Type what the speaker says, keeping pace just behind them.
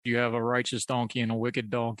you have a righteous donkey and a wicked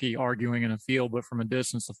donkey arguing in a field, but from a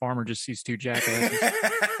distance, the farmer just sees two jackasses.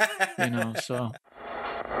 So.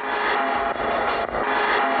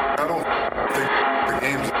 I don't think the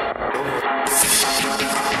game's over.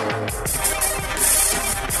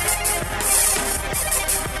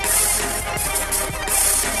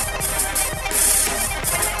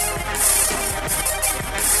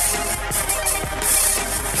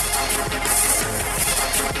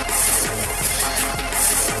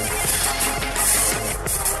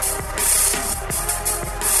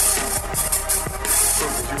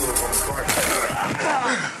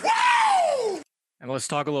 And let's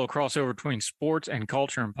talk a little crossover between sports and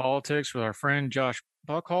culture and politics with our friend Josh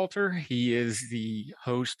Buckhalter. He is the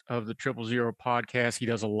host of the 000 podcast. He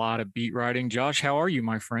does a lot of beat writing. Josh, how are you,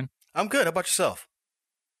 my friend? I'm good. How about yourself?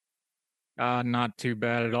 Not too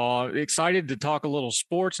bad at all. Excited to talk a little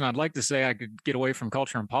sports, and I'd like to say I could get away from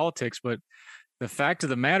culture and politics, but the fact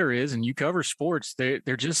of the matter is, and you cover sports,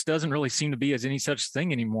 there just doesn't really seem to be as any such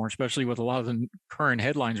thing anymore, especially with a lot of the current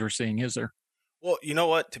headlines we're seeing, is there? Well, you know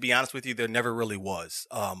what? To be honest with you, there never really was.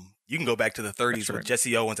 You can go back to the 30s with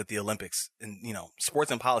Jesse Owens at the Olympics, and sports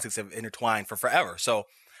and politics have intertwined for forever. So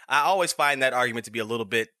I always find that argument to be a little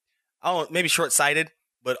bit, maybe short-sighted,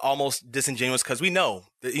 but almost disingenuous, because we know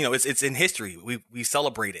that it's in history. We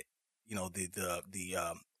celebrate it.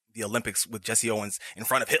 The Olympics with Jesse Owens in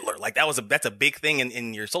front of Hitler, like that's a big thing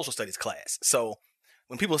in your social studies class. So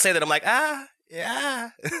when people say that, I'm like, yeah,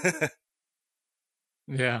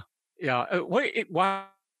 yeah. Yeah. Why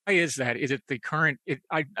is that? Is it the current?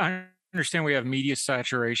 I understand we have media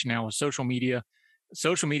saturation now with social media.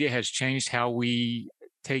 Social media has changed how we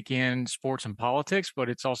take in sports and politics, but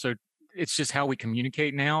it's just how we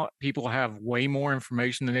communicate now. People have way more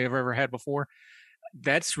information than they've ever had before.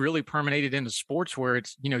 That's really permeated into sports, where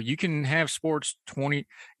it's, you can have sports 20,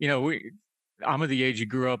 I'm of the age you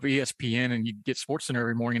grew up ESPN and you get SportsCenter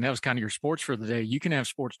every morning, and that was kind of your sports for the day. You can have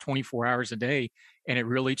sports 24 hours a day, and it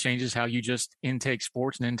really changes how you just intake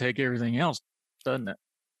sports and intake everything else, doesn't it?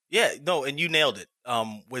 Yeah, no, and you nailed it.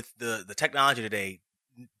 With the technology today,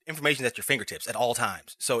 information is at your fingertips at all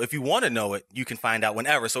times. So if you want to know it, you can find out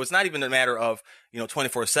whenever. So it's not even a matter of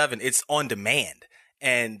 24/7. It's on demand,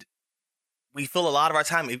 and we fill a lot of our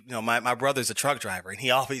time. My brother's a truck driver, and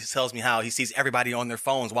he always tells me how he sees everybody on their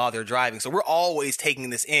phones while they're driving. So we're always taking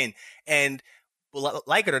this in, and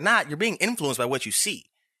like it or not, you're being influenced by what you see.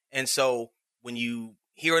 And so when you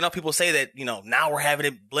hear enough people say that, now we're having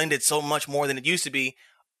it blended so much more than it used to be,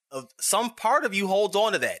 some part of you holds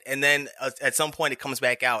on to that. And then at some point it comes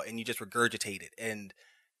back out and you just regurgitate it. And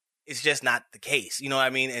it's just not the case. You know what I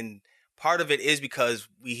mean? And part of it is because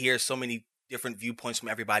we hear so many different viewpoints from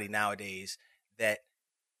everybody nowadays that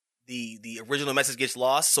the original message gets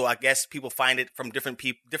lost. So I guess people find it from different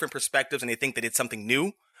perspectives, and they think that it's something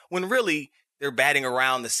new, when really they're batting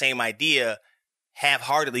around the same idea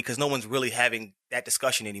half-heartedly, because no one's really having that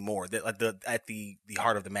discussion anymore at the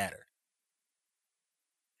heart of the matter.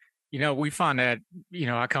 We find that,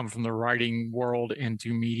 I come from the writing world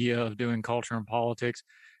into media of doing culture and politics.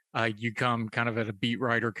 You come kind of at a beat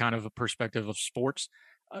writer kind of a perspective of sports.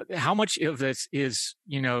 How much of this is,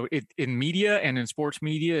 in media and in sports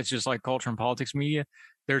media, it's just like culture and politics media.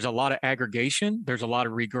 There's a lot of aggregation. There's a lot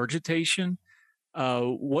of regurgitation.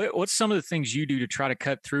 What's some of the things you do to try to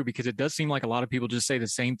cut through? Because it does seem like a lot of people just say the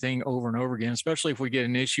same thing over and over again, especially if we get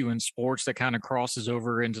an issue in sports that kind of crosses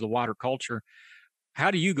over into the wider culture.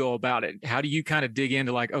 How do you go about it? How do you kind of dig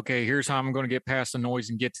into like, okay, here's how I'm going to get past the noise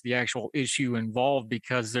and get to the actual issue involved?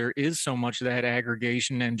 Because there is so much of that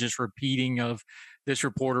aggregation and just repeating of this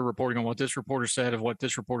reporter reporting on what this reporter said, of what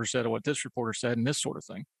this reporter said, of what this reporter said, and this sort of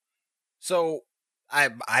thing. So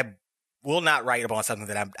I will not write about something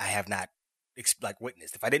that I have not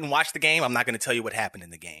witnessed. If I didn't watch the game, I'm not going to tell you what happened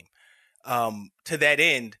in the game. To that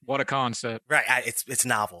end, what a concept, right? It's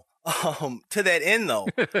novel. To that end, though,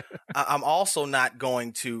 I'm also not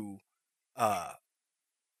going to, how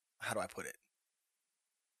do I put it?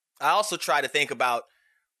 I also try to think about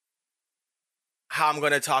how I'm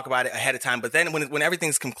going to talk about it ahead of time. But then when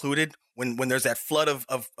everything's concluded, when there's that flood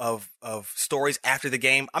of stories after the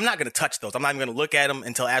game, I'm not going to touch those. I'm not even going to look at them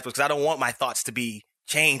until afterwards, because I don't want my thoughts to be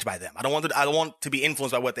changed by them. I don't want to be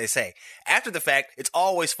influenced by what they say. After the fact, it's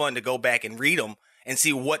always fun to go back and read them and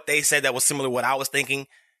see what they said that was similar to what I was thinking.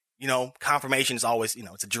 Confirmation is always,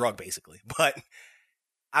 it's a drug basically. But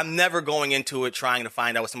I'm never going into it trying to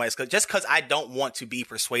find out what somebody's, just because I don't want to be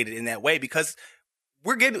persuaded in that way, because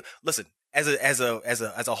we're getting, listen, as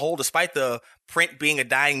a whole, despite the print being a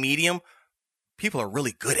dying medium, people are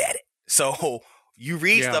really good at it. So You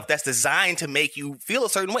read stuff that's designed to make you feel a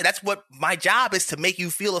certain way. That's what my job is, to make you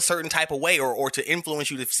feel a certain type of way, or to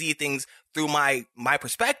influence you to see things through my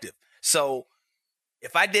perspective. So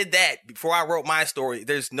if I did that before I wrote my story,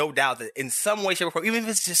 there's no doubt that in some way, shape, or form, even if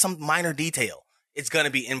it's just some minor detail, it's going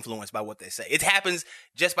to be influenced by what they say. It happens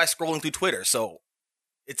just by scrolling through Twitter. So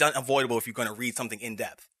it's unavoidable if you're going to read something in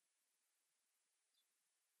depth.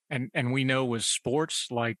 And we know with sports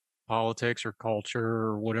like politics or culture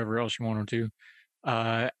or whatever else you want to,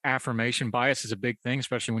 affirmation bias is a big thing,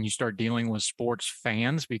 especially when you start dealing with sports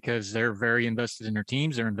fans, because they're very invested in their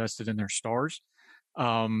teams. They're invested in their stars.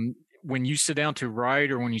 When you sit down to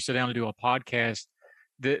write, or when you sit down to do a podcast,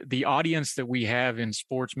 the audience that we have in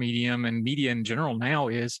sports medium and media in general now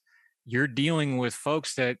is, you're dealing with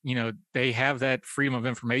folks that, they have that freedom of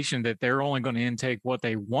information, that they're only going to intake what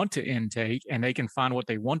they want to intake, and they can find what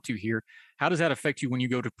they want to hear. How does that affect you when you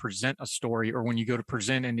go to present a story, or when you go to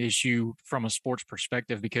present an issue from a sports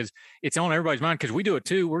perspective? Because it's on everybody's mind, because we do it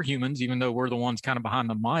too. We're humans, even though we're the ones kind of behind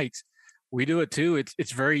the mics. We do it too.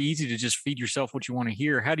 It's very easy to just feed yourself what you want to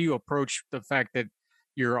hear. How do you approach the fact that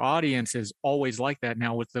your audience is always like that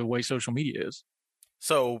now with the way social media is?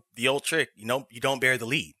 So the old trick, you don't bear the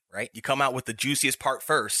lead, right? You come out with the juiciest part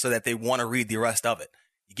first so that they want to read the rest of it.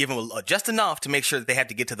 You give them just enough to make sure that they have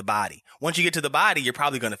to get to the body. Once you get to the body, you're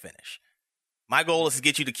probably going to finish. My goal is to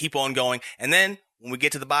get you to keep on going. And then when we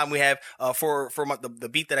get to the bottom, we have for the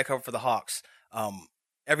beat that I cover for the Hawks,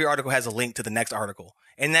 every article has a link to the next article.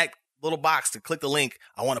 In that little box to click the link,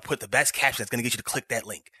 I want to put the best caption that's going to get you to click that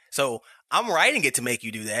link. So I'm writing it to make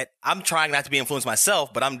you do that. I'm trying not to be influenced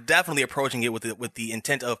myself, but I'm definitely approaching it with the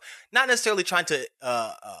intent of not necessarily trying to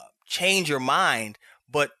change your mind,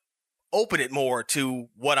 but open it more to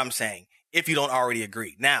what I'm saying, if you don't already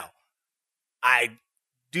agree. Now, I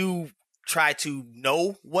do try to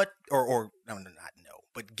know what, or no, not know,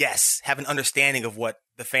 but guess, have an understanding of what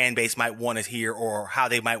the fan base might want to hear, or how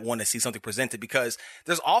they might want to see something presented, because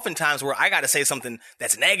there's often times where I got to say something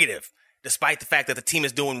that's negative, despite the fact that the team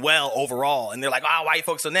is doing well overall. And they're like, why are you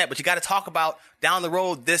focused on that? But you got to talk about down the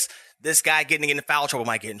road, this guy getting into foul trouble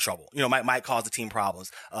might get in trouble, might cause the team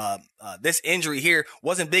problems. This injury here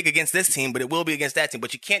wasn't big against this team, but it will be against that team.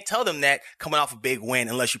 But you can't tell them that coming off a big win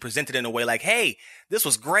unless you present it in a way like, hey, this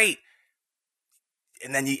was great.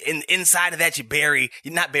 And then inside of that,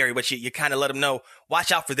 you kind of let them know,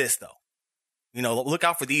 watch out for this though. Look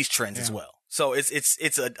out for these trends as well. So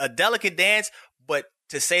it's a delicate dance, but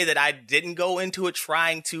to say that I didn't go into it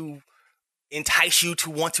trying to entice you to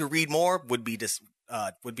want to read more would be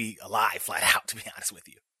a lie, flat out, to be honest with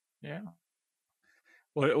you. Yeah.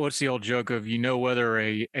 What's the old joke of, whether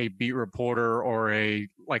a beat reporter or a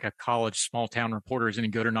college small town reporter is any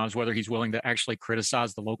good or not is whether he's willing to actually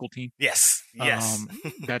criticize the local team? Yes.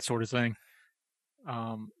 That sort of thing.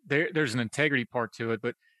 There's an integrity part to it,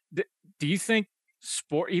 but do you think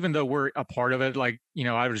sport, even though we're a part of it,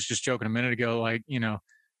 I was just joking a minute ago,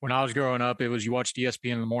 when I was growing up, it was you watched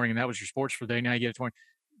ESPN in the morning and that was your sports for the day. Now you get it 20.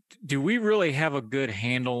 Do we really have a good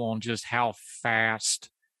handle on just how fast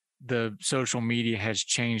the social media has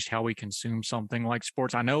changed how we consume something like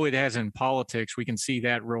sports? I know it has in politics. We can see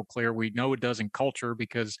that real clear. We know it does in culture,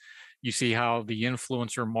 because you see how the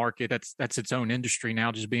influencer market, that's its own industry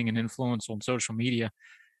now, just being an influence on social media.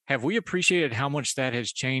 Have we appreciated how much that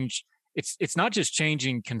has changed? It's not just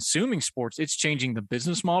changing consuming sports, it's changing the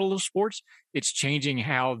business model of sports. It's changing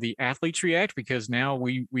how the athletes react, because now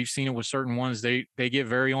we've seen it with certain ones. They get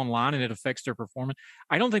very online and it affects their performance.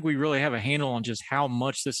 I don't think we really have a handle on just how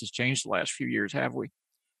much this has changed the last few years, have we?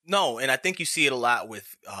 No, and I think you see it a lot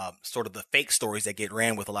with sort of the fake stories that get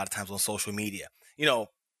ran with a lot of times on social media.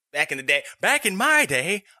 Back in my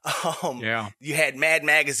day, you had Mad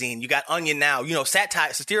Magazine, you got Onion Now,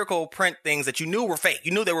 satirical print things that you knew were fake.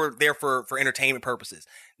 You knew they were there for entertainment purposes.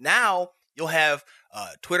 Now you'll have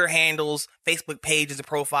Twitter handles, Facebook pages and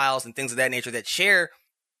profiles and things of that nature that share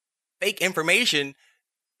fake information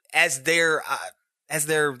as their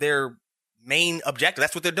main objective.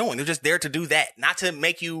 That's what they're doing. They're just there to do that, not to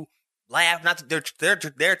make you laugh. They're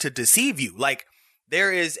there to deceive you. Like,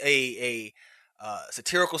 there is a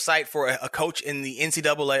satirical site for a coach in the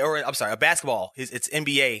NCAA, or I'm sorry, a basketball. It's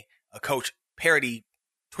NBA, a coach parody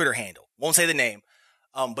Twitter handle. Won't say the name,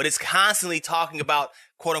 but it's constantly talking about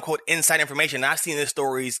quote unquote inside information. And I've seen these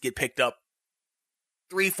stories get picked up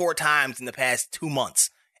 3-4 times in the past 2 months,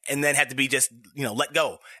 and then had to be just let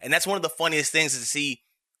go. And that's one of the funniest things, is to see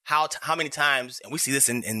how many times, and we see this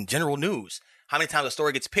in general news, how many times a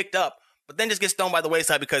story gets picked up, but then just gets thrown by the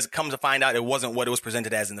wayside because it comes to find out it wasn't what it was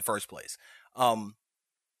presented as in the first place.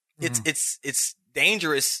 It's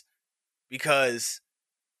dangerous, because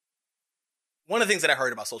one of the things that I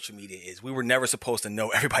heard about social media is we were never supposed to know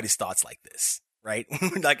everybody's thoughts like this, right?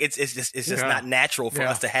 Like it's just not natural for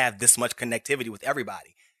us to have this much connectivity with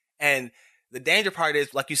everybody. And the danger part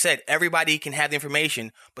is, like you said, everybody can have the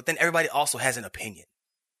information, but then everybody also has an opinion.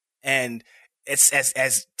 And it's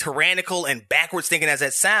as tyrannical and backwards thinking as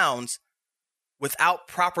that sounds, without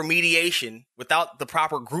proper mediation, without the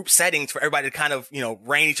proper group settings for everybody to kind of,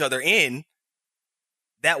 rein each other in,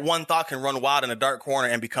 that one thought can run wild in a dark corner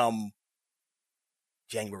and become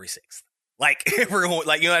January 6th. Like, we're going,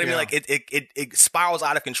 like, you know what I mean? Like it spirals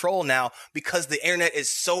out of control now because the internet is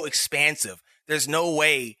so expansive. There's no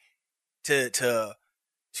way to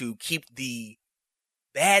keep the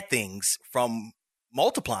bad things from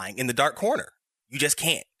multiplying in the dark corner. You just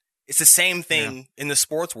can't. It's the same thing in the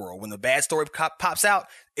sports world. When the bad story pops out,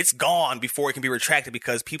 it's gone before it can be retracted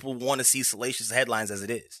because people want to see salacious headlines as it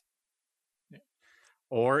is.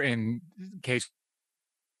 Or in case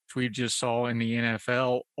we just saw in the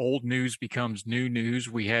NFL, old news becomes new news.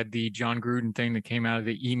 We had the John Gruden thing that came out of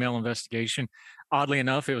the email investigation. Oddly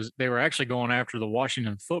enough, they were actually going after the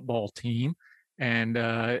Washington football team and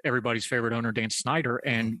everybody's favorite owner, Dan Snyder,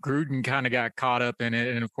 and Gruden kind of got caught up in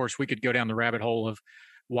it. And of course, we could go down the rabbit hole of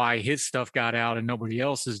why his stuff got out and nobody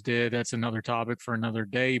else's did. That's another topic for another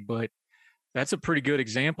day, but that's a pretty good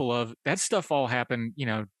example of that stuff all happened,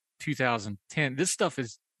 2010. This stuff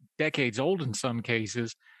is decades old in some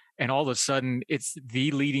cases. And all of a sudden it's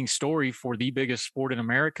the leading story for the biggest sport in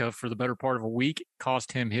America for the better part of a week. It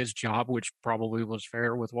cost him his job, which probably was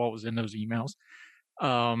fair with what was in those emails.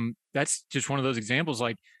 That's just one of those examples.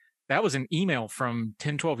 Like, that was an email from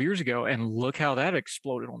 10, 12 years ago. And look how that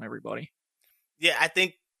exploded on everybody. Yeah, I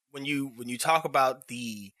think when you talk about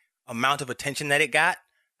the amount of attention that it got,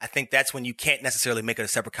 I think that's when you can't necessarily make it a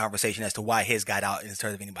separate conversation as to why his got out in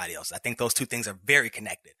terms of anybody else. I think those two things are very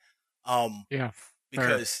connected.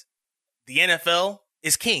 Because the NFL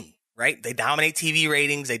is king, right? They dominate TV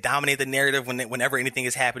ratings. They dominate the narrative whenever anything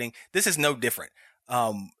is happening. This is no different.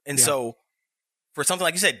 So for something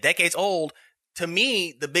like you said, decades old, to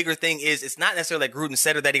me, the bigger thing is it's not necessarily like Gruden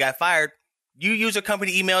said or that he got fired. You use a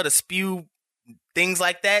company email to spew things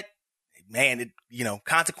like that, man,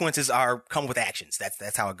 consequences come with actions.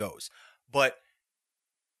 That's how it goes. But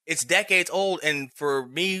it's decades old. And for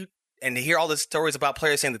me, and to hear all the stories about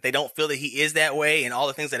players saying that they don't feel that he is that way and all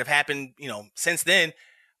the things that have happened, since then,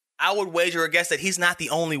 I would wager a guess that he's not the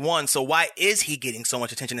only one. So why is he getting so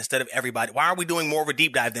much attention instead of everybody? Why are we doing more of a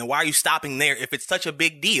deep dive then? Why are you stopping there? If it's such a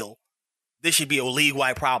big deal, this should be a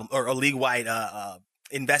league-wide problem or a league-wide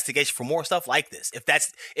investigation for more stuff like this.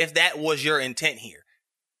 If that was your intent here.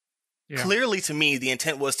 Yeah. Clearly, to me, the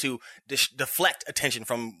intent was to deflect attention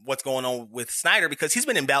from what's going on with Snyder because he's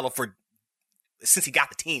been in battle since he got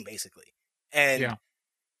the team, basically. And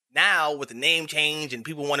now with the name change and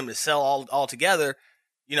people want him to sell all together,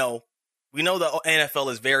 we know the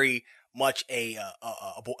NFL is very much a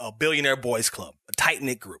billionaire boys club, a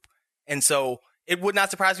tight-knit group. And so it would not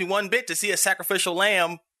surprise me one bit to see a sacrificial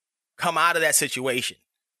lamb come out of that situation.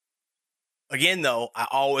 Again, though, I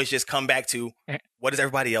always just come back to what is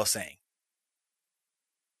everybody else saying?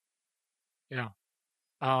 Yeah.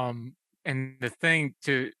 And the thing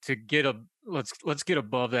to get let's get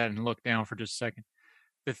above that and look down for just a second.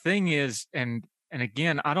 The thing is, and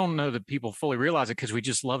again, I don't know that people fully realize it because we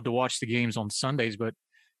just love to watch the games on Sundays, but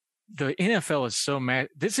the NFL is so mad.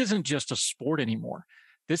 This isn't just a sport anymore.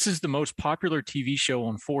 This is the most popular TV show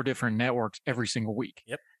on 4 different networks every single week.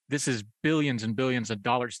 Yep. This is billions and billions of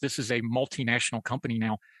dollars. This is a multinational company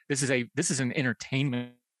now. This is an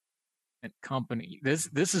entertainment company. This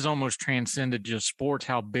is almost transcended just sports,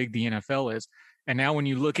 how big the NFL is. And now when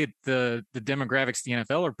you look at the demographics the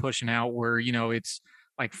NFL are pushing out where, it's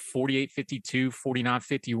like 48-52,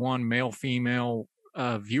 49-51 male, female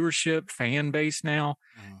viewership fan base now.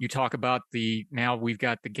 You talk about now we've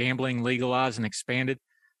got the gambling legalized and expanded.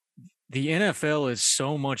 The NFL is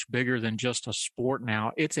so much bigger than just a sport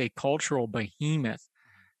now. It's a cultural behemoth.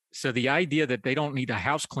 So the idea that they don't need a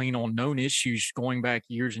house clean on known issues going back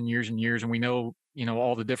years and years and years, and we know,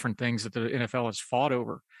 all the different things that the NFL has fought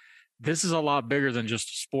over. This is a lot bigger than just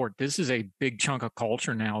a sport. This is a big chunk of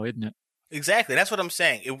culture now, isn't it? Exactly. That's what I'm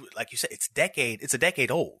saying. Like you said, it's a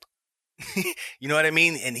decade old. You know what I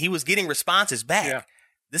mean? And he was getting responses back. Yeah.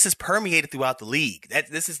 This is permeated throughout the league.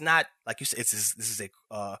 This is not, like you said, this is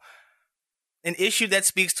an issue that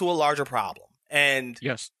speaks to a larger problem. And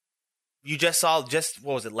yes, you just saw what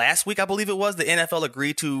was it, last week, I believe it was, the NFL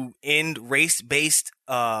agreed to end race-based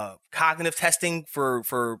cognitive testing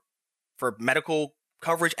for medical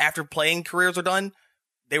coverage after playing careers are done.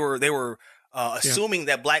 They were assuming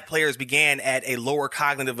that black players began at a lower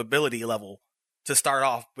cognitive ability level to start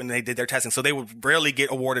off when they did their testing. So they would rarely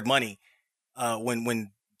get awarded money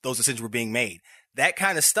when those decisions were being made. That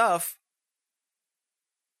kind of stuff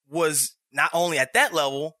was not only at that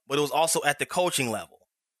level, but it was also at the coaching level.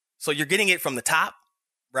 So you're getting it from the top,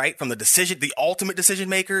 right? From the ultimate decision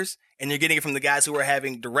makers, and you're getting it from the guys who are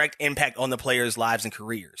having direct impact on the players' lives and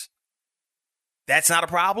careers. That's not a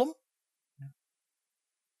problem?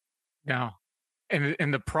 No.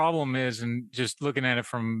 And the problem is, and just looking at it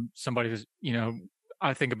from somebody that's,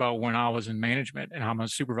 I think about when I was in management and I'm a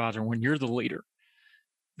supervisor, when you're the leader,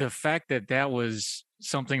 the fact that that was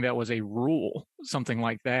something that was a rule, something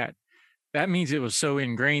like that, that means it was so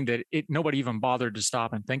ingrained that nobody even bothered to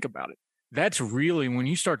stop and think about it. That's really, when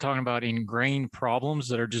you start talking about ingrained problems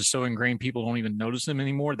that are just so ingrained, people don't even notice them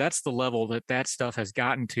anymore. That's the level that stuff has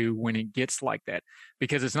gotten to when it gets like that,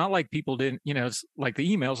 because it's not like people didn't, it's like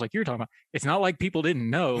the emails, like you're talking about. It's not like people didn't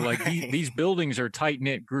know, like these buildings are tight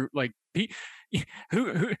knit group, like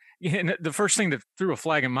who, and the first thing that threw a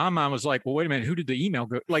flag in my mind was like, well, wait a minute, who did the email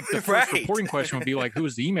go? Like the first reporting question would be like, who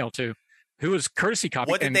was the email to? Who was courtesy copy?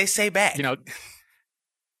 What did they say back?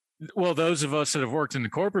 Well, those of us that have worked in the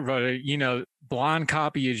corporate world, blind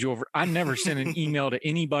copy is your. I never sent an email to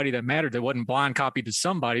anybody that mattered that wasn't blind copied to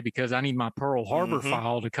somebody, because I need my Pearl Harbor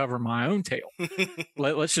file to cover my own tail.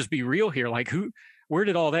 Let's just be real here. Like where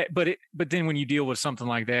did all that? But then when you deal with something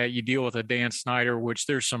like that, you deal with a Dan Snyder, which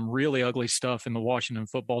there's some really ugly stuff in the Washington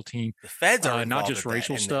football team. The feds are not just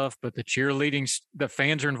racial stuff, but the cheerleading. The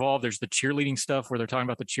fans are involved. There's the cheerleading stuff where they're talking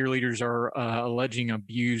about the cheerleaders are alleging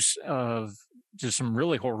abuse of just some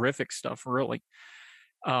really horrific stuff, really.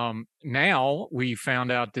 Now we found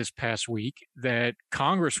out this past week that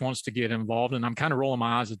Congress wants to get involved, and I'm kind of rolling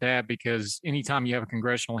my eyes at that, because anytime you have a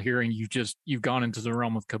congressional hearing, you've gone into the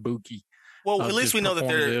realm of kabuki. Well, at least we know that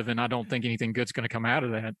they're, and I don't think anything good's going to come out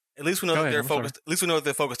of that. At least we know that they're focused. At least we know that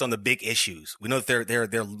they're focused on the big issues. We know that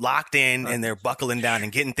they're locked in and they're buckling down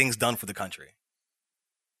and getting things done for the country.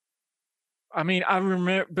 I mean, I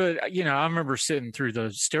remember sitting through the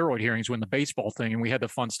steroid hearings when the baseball thing, and we had the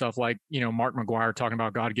fun stuff like, Mark McGwire talking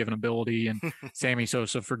about God-given ability, and Sammy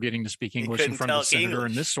Sosa forgetting to speak English in front of the senator English.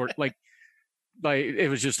 And this sort, like it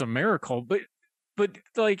was just a miracle. But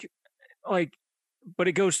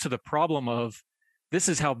it goes to the problem of, this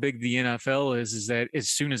is how big the NFL is that as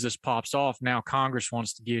soon as this pops off, now Congress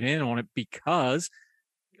wants to get in on it, because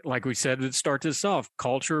like we said to start this off,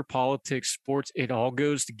 culture, politics, sports, it all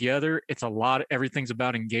goes together. It's everything's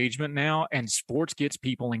about engagement now, and sports gets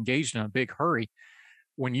people engaged in a big hurry.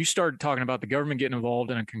 When you start talking about the government getting involved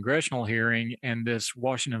in a congressional hearing and this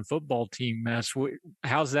Washington football team mess,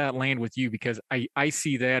 how's that land with you? Because I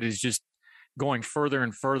see that as just going further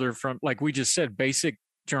and further from, like we just said, basic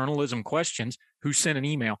journalism questions. Who sent an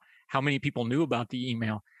email? How many people knew about the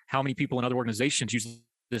email? How many people in other organizations use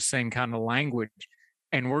the same kind of language?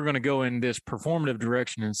 And we're going to go in this performative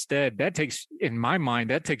direction instead. That takes, in my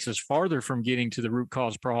mind, us farther from getting to the root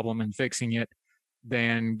cause problem and fixing it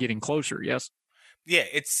than getting closer. Yes. Yeah.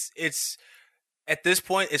 It's at this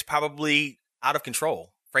point, it's probably out of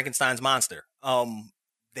control. Frankenstein's monster.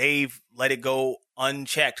 They've let it go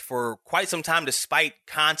unchecked for quite some time, despite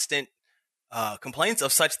constant complaints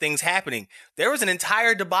of such things happening. There was an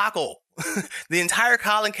entire debacle. The entire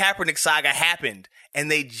Colin Kaepernick saga happened,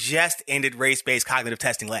 and they just ended race-based cognitive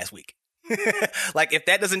testing last week. Like, if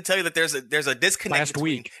that doesn't tell you that there's a disconnect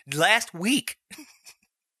last week.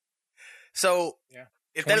 So yeah.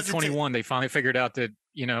 If that 2021, they finally figured out that,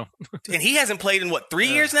 and he hasn't played in 3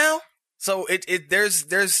 years now. So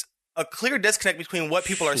there's a clear disconnect between what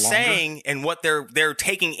people are saying and what they're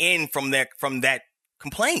taking in from that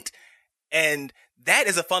complaint. And that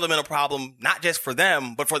is a fundamental problem, not just for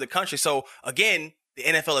them, but for the country. So again, the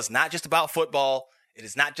NFL is not just about football. It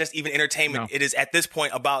is not just even entertainment. No. It is at this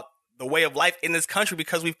point about the way of life in this country,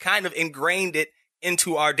 because we've kind of ingrained it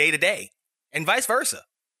into our day to day, and vice versa.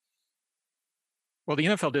 Well, the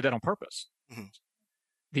NFL did that on purpose. Mm-hmm.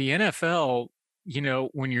 The NFL,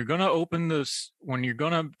 when you're going to open this, when you're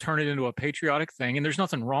going to turn it into a patriotic thing, and there's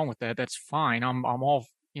nothing wrong with that. That's fine. I'm all,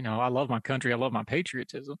 I love my country. I love my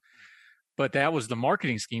patriotism. But that was the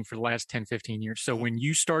marketing scheme for the last 10, 15 years. So when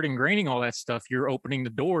you start ingraining all that stuff, you're opening the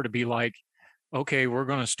door to be like, okay, we're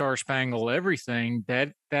going to star spangle everything.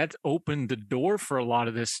 That opened the door for a lot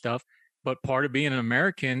of this stuff. But part of being an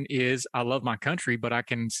American is I love my country, but I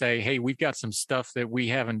can say, hey, we've got some stuff that we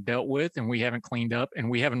haven't dealt with and we haven't cleaned up and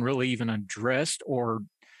we haven't really even addressed, or,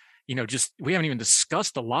 we haven't even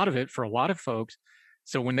discussed a lot of it for a lot of folks.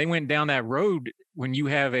 So when they went down that road, when you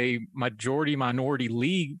have a majority-minority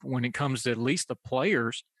league, when it comes to at least the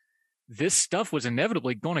players, this stuff was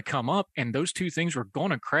inevitably going to come up, and those two things were going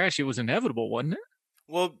to crash. It was inevitable, wasn't it?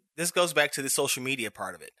 Well, this goes back to the social media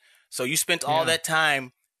part of it. So you spent all that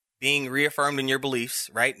time being reaffirmed in your beliefs,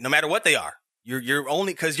 right? No matter what they are. You're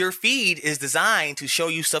only because your feed is designed to show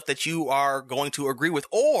you stuff that you are going to agree with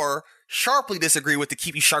or sharply disagree with to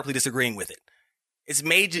keep you sharply disagreeing with it. It's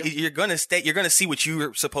made you're going to see what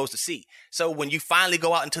you're supposed to see. So when you finally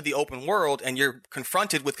go out into the open world and you're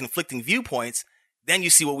confronted with conflicting viewpoints, then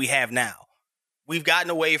you see what we have now. We've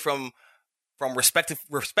gotten away from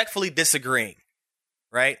respectfully disagreeing,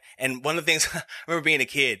 right? And one of the things I remember being a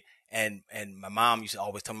kid. And my mom used to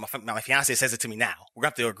always tell me, my fiance says it to me now. We're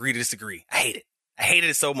going to have to agree to disagree. I hate it. I hated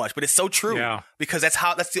it so much, but it's so true because that's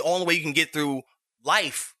the only way you can get through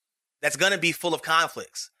life that's going to be full of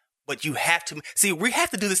conflicts. But you have to see, we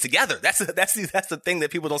have to do this together. That's the thing that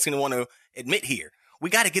people don't seem to want to admit here. We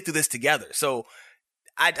got to get through this together. So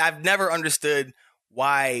I've never understood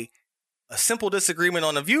why a simple disagreement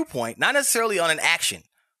on a viewpoint, not necessarily on an action,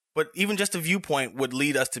 but even just a viewpoint would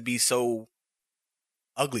lead us to be so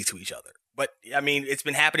ugly to each other. But I mean, it's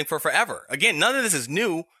been happening for forever. Again, none of this is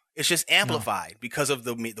new. It's just amplified because of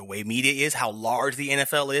the way media is, how large the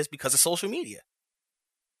NFL is because of social media.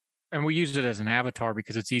 And we use it as an avatar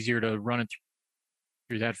because it's easier to run it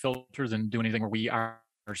through that filter than do anything where we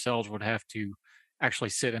ourselves would have to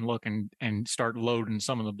actually sit and look and start loading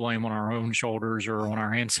some of the blame on our own shoulders or on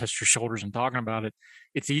our ancestors' shoulders and talking about it.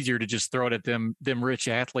 It's easier to just throw it at them rich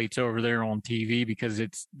athletes over there on TV because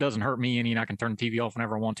it doesn't hurt me any and I can turn the TV off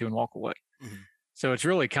whenever I want to and walk away. Mm-hmm. So it's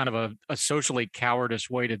really kind of a socially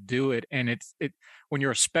cowardice way to do it. And it when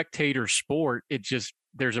you're a spectator sport,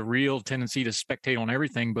 there's a real tendency to spectate on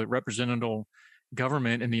everything, but representative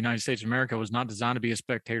government in the United States of America was not designed to be a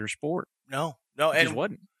spectator sport. No, it just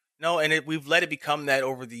wasn't. No, and we've let it become that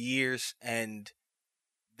over the years, and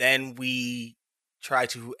then we try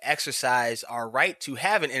to exercise our right to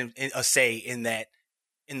have a say in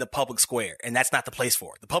the public square, and that's not the place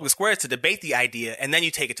for it. The public square is to debate the idea, and then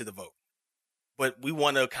you take it to the vote. But we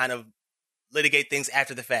want to kind of litigate things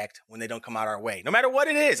after the fact when they don't come out our way, no matter what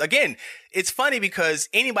it is. Again, it's funny because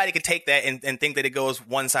anybody can take that and think that it goes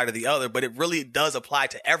one side or the other, but it really does apply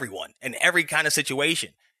to everyone in every kind of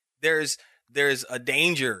situation. There's a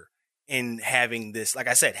danger in having this, like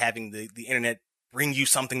I said, having the internet bring you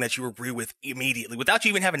something that you agree with immediately without you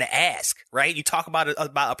even having to ask, right? You talk about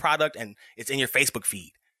a product and it's in your Facebook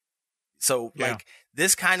feed. So like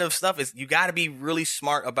this kind of stuff you got to be really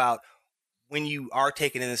smart about when you are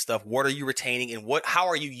taking in this stuff. What are you retaining and how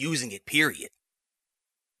are you using it, period?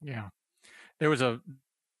 Yeah. There was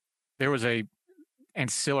a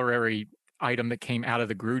ancillary item that came out of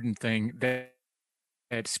the Gruden thing that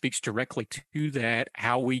speaks directly to that,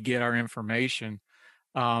 how we get our information.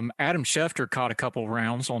 Adam Schefter caught a couple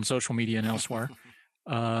rounds on social media and elsewhere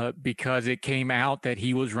because it came out that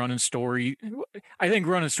he was running story. I think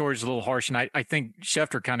running story is a little harsh, and I think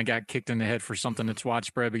Schefter kind of got kicked in the head for something that's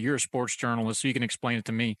widespread, but you're a sports journalist, so you can explain it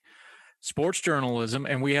to me. Sports journalism,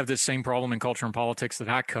 and we have this same problem in culture and politics that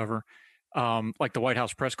I cover, like the White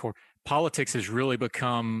House press corps. Politics has really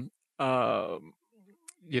become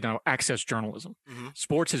access journalism. Mm-hmm.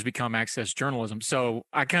 Sports has become access journalism. So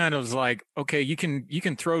I kind of was like, okay, you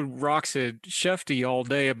can throw rocks at Shefty all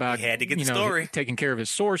day about he had to get the story, taking care of his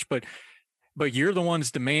source, but you're the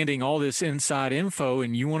ones demanding all this inside info,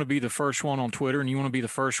 and you want to be the first one on Twitter, and you want to be the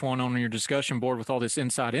first one on your discussion board with all this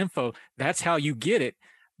inside info. That's how you get it.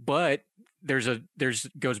 But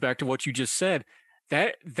goes back to what you just said.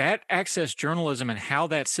 That access journalism and how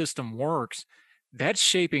that system works, that's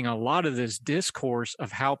shaping a lot of this discourse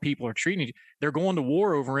of how people are treating it. They're going to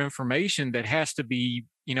war over information that has to be,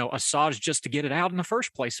 assuaged just to get it out in the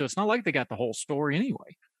first place. So it's not like they got the whole story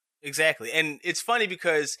anyway. Exactly. And it's funny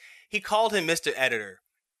because he called him Mr. Editor,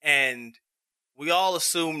 and we all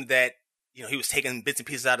assumed that, he was taking bits and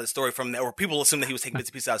pieces out of the story from that, or people assumed that he was taking bits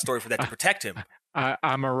and pieces out of the story for that to protect him.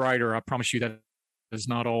 I'm a writer. I promise you that is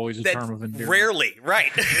not always a term of endearment. Rarely,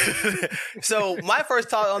 right? So my first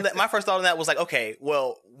thought on that was like, okay,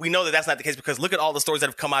 well, we know that that's not the case because look at all the stories that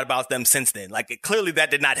have come out about them since then. Like, clearly that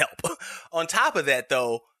did not help. On top of that,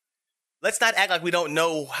 though, let's not act like we don't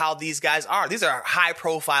know how these guys are. These are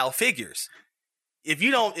high-profile figures. If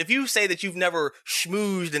you say that you've never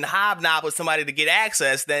schmoozed and hobnobbed with somebody to get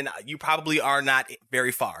access, then you probably are not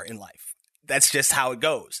very far in life. That's just how it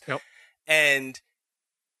goes. Yep. And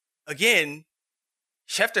again,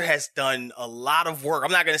 Schefter has done a lot of work.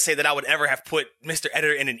 I'm not going to say that I would ever have put Mr.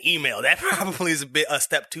 Editor in an email. That probably is a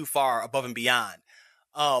step too far above and beyond.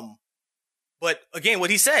 But again,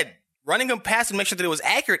 what he said, running him past and make sure that it was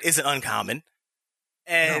accurate isn't uncommon.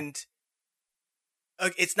 And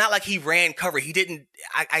it's not like he ran cover. He didn't.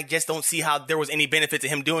 I just don't see how there was any benefit to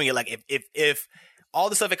him doing it. Like if all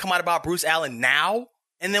the stuff that come out about Bruce Allen now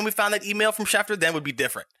and then we found that email from Schefter, then would be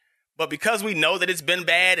different. But because we know that it's been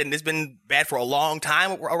bad and it's been bad for a long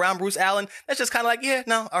time around Bruce Allen, that's just kind of like, yeah,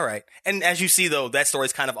 no, all right. And as you see, though, that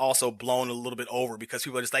story's kind of also blown a little bit over because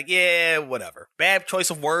people are just like, yeah, whatever. Bad choice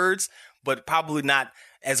of words, but probably not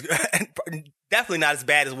as definitely not as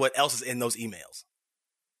bad as what else is in those emails.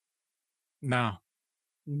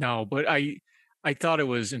 No, but I thought it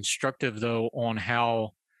was instructive, though, on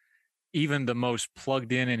how even the most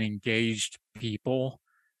plugged in and engaged people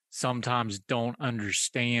sometimes don't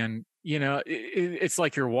understand. It's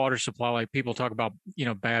like your water supply. Like people talk about,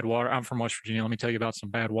 bad water. I'm from West Virginia. Let me tell you about some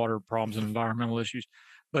bad water problems and environmental issues.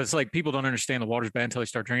 But it's like people don't understand the water's bad until they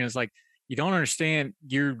start drinking. It's like you don't understand.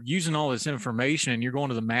 You're using all this information and you're going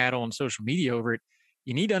to the mat on social media over it.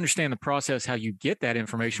 You need to understand the process, how you get that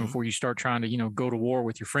information before you start trying to, go to war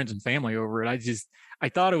with your friends and family over it. I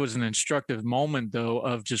thought it was an instructive moment, though,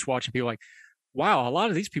 of just watching people like, wow, a lot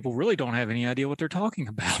of these people really don't have any idea what they're talking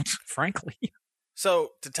about, frankly.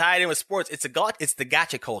 So to tie it in with sports, it's the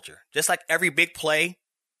gotcha culture. Just like every big play,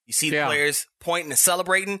 you see the players pointing and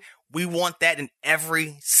celebrating. We want that in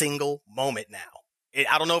every single moment now.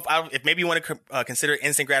 I don't know if maybe you want to consider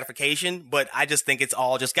instant gratification, but I just think it's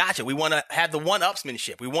all just gotcha. We want to have the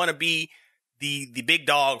one-upsmanship. We want to be the big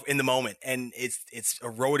dog in the moment, and it's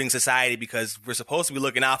eroding society because we're supposed to be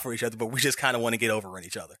looking out for each other, but we just kind of want to get over on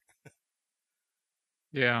each other.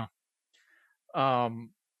 Yeah.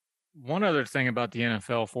 One other thing about the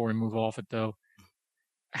NFL before we move off it, though,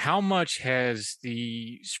 how much has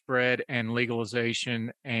the spread and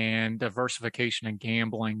legalization and diversification in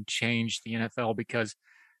gambling changed the NFL? Because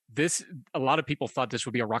a lot of people thought this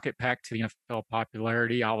would be a rocket pack to the NFL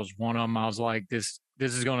popularity. I was one of them. I was like, this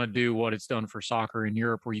is going to do what it's done for soccer in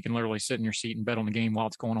Europe, where you can literally sit in your seat and bet on the game while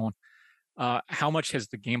it's going on. How much has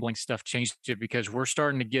the gambling stuff changed it? Because we're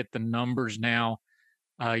starting to get the numbers now.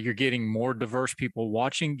 You're getting more diverse people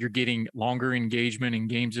watching. You're getting longer engagement in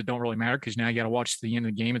games that don't really matter because now you got to watch to the end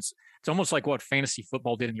of the game. It's almost like what fantasy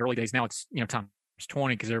football did in the early days. Now it's times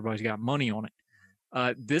 20 because everybody's got money on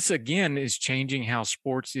it. This again is changing how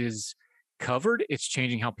sports is covered. It's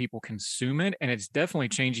changing how people consume it, and it's definitely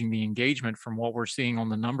changing the engagement from what we're seeing on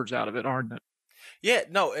the numbers out of it, aren't it? Yeah,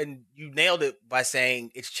 no, and you nailed it by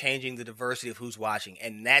saying it's changing the diversity of who's watching,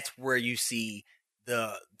 and that's where you see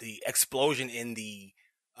the explosion in the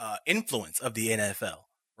influence of the NFL,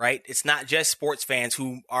 right? It's not just sports fans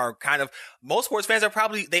who are most sports fans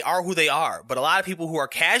they are who they are, but a lot of people who are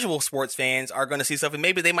casual sports fans are going to see stuff and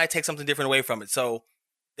maybe they might take something different away from it. So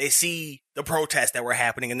they see the protests that were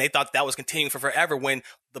happening and they thought that was continuing for forever when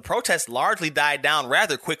the protests largely died down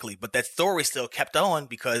rather quickly, but that story still kept on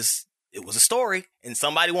because it was a story and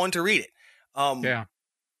somebody wanted to read it. Yeah.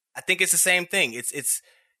 I think it's the same thing.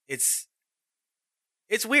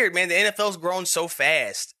 It's weird, man. The NFL's grown so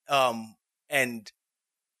fast. And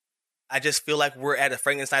I just feel like we're at a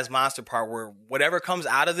Frankenstein's monster part where whatever comes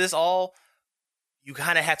out of this all, you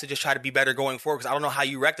kind of have to just try to be better going forward because I don't know how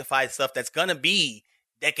you rectify stuff that's going to be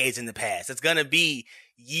decades in the past. It's going to be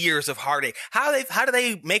years of heartache. How do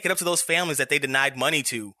they make it up to those families that they denied money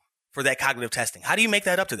to for that cognitive testing? How do you make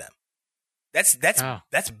that up to them? That's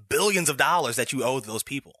billions of dollars that you owe those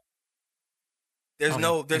people. There's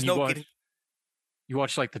no getting. You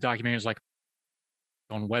watch like the documentaries like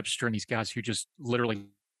on Webster and these guys who just literally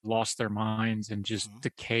lost their minds and just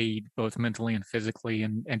decayed both mentally and physically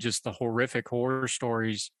and just the horrific horror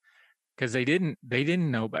stories because they didn't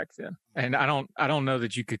know back then. And I don't know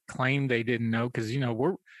that you could claim they didn't know because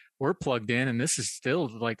we're plugged in and this is still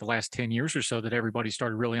like the last 10 years or so that everybody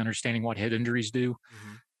started really understanding what head injuries do.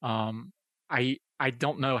 I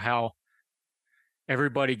don't know how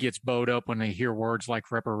everybody gets bowed up when they hear words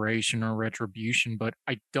like reparation or retribution, but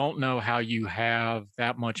I don't know how you have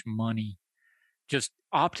that much money just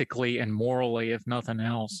optically and morally, if nothing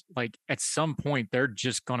else. Like at some point, they're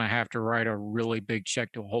just going to have to write a really big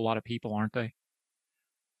check to a whole lot of people, aren't they?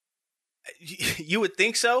 You would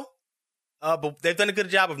think so. But they've done a good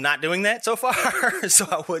job of not doing that so far. So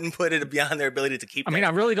I wouldn't put it beyond their ability to keep. I mean, I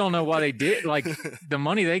really don't know why they did. Like the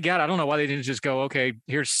money they got, I don't know why they didn't just go, okay,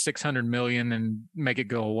 here's 600 million and make it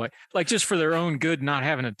go away. Like just for their own good, not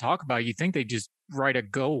having to talk about it. You think they just write a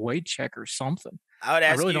go away check or something?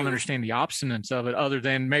 I really don't understand the obstinance of it, other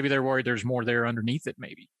than maybe they're worried there's more there underneath it,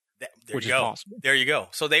 maybe. Which is possible. There you go.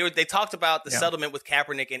 So they talked about the settlement with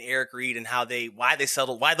Kaepernick and Eric Reid and why they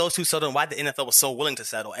settled, why those two settled, and why the NFL was so willing to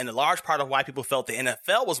settle. And a large part of why people felt the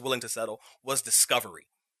NFL was willing to settle was discovery.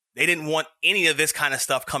 They didn't want any of this kind of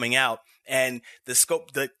stuff coming out. And the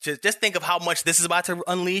scope, just think of how much this is about to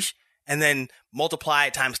unleash and then multiply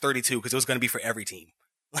it times 32 because it was going to be for every team.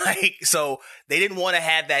 Like, so they didn't want to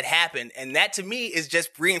have that happen. And that to me is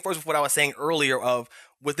just reinforced with what I was saying earlier of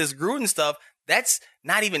with this Gruden stuff. That's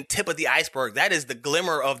not even tip of the iceberg. That is the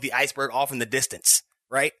glimmer of the iceberg off in the distance,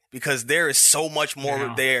 right? Because there is so much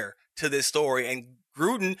more there to this story. And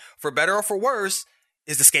Gruden, for better or for worse,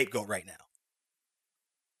 is the scapegoat right now.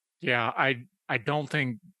 Yeah, I don't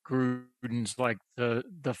think Gruden's like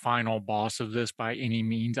the final boss of this by any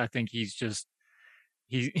means. I think he's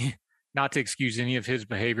not to excuse any of his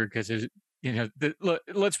behavior because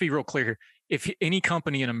let's be real clear here. If any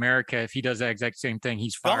company in America, if he does that exact same thing,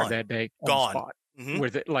 he's fired that day on the spot.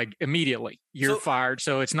 With it, like immediately, you're fired.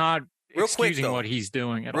 So it's not excusing what he's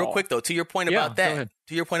doing at all. Real quick though, to your point about that,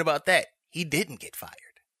 he didn't get fired.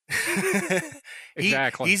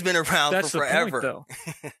 Exactly. He's been around for forever. The point,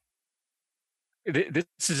 though.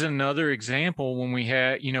 This is another example when we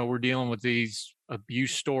had, we're dealing with these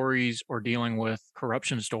abuse stories or dealing with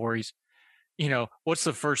corruption stories. What's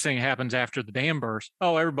the first thing that happens after the dam burst?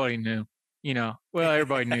 Oh, everybody knew.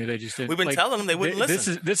 Everybody knew. They just didn't. We've been telling them they wouldn't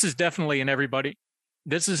listen. This is definitely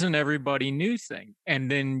this is an everybody knew thing. And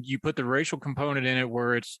then you put the racial component in it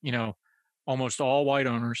where it's, almost all white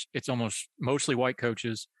owners. It's mostly white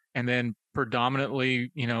coaches. And then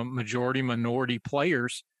predominantly, majority minority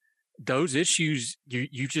players. Those issues,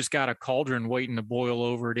 you just got a cauldron waiting to boil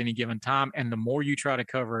over at any given time. And the more you try to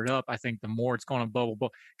cover it up, I think the more it's going to bubble.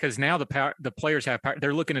 Because now the players have power.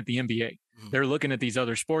 They're looking at the NBA. Mm-hmm. They're looking at these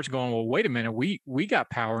other sports going, well, wait a minute. We got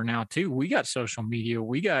power now too. We got social media.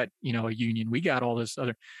 We got, a union. We got all this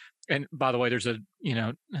other. And by the way, there's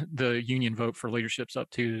the union vote for leadership's up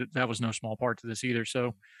too. That was no small part to this either.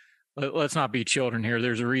 So let's not be children here.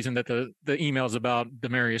 There's a reason that the emails about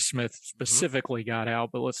Demarius Smith specifically got out,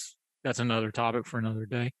 but that's another topic for another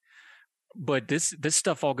day. But this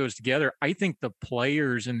stuff all goes together. I think the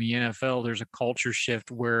players in the NFL, there's a culture shift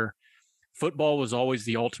where football was always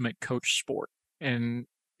the ultimate coach sport. And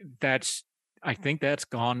I think that's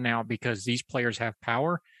gone now because these players have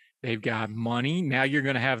power. They've got money. Now you're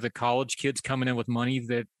going to have the college kids coming in with money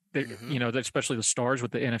that especially the stars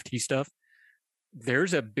with the NFT stuff.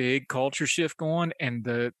 There's a big culture shift going, and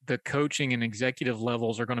the coaching and executive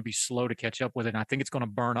levels are going to be slow to catch up with it. And I think it's going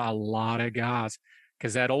to burn a lot of guys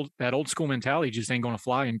because that old school mentality just ain't going to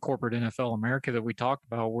fly in corporate NFL America that we talked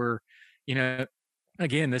about. Where,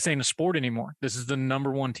 again, this ain't a sport anymore. This is the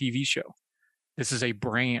number one TV show. This is a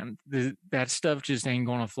brand. That stuff just ain't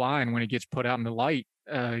going to fly. And when it gets put out in the light,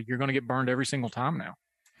 you're going to get burned every single time now.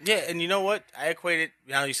 Yeah, and you know what? I equated.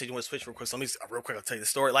 Now you said you want to switch real quick. So let me real quick. I'll tell you the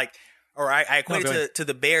story. I equate it to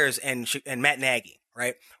the Bears and Matt Nagy,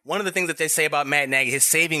 right? One of the things that they say about Matt Nagy, his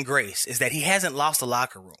saving grace, is that he hasn't lost the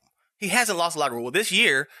locker room. Well, this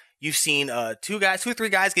year, you've seen two or three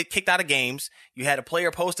guys get kicked out of games. You had a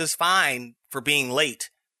player post his fine for being late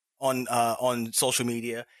on social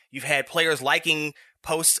media. You've had players liking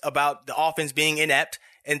posts about the offense being inept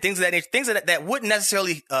and things that wouldn't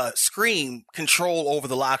necessarily scream control over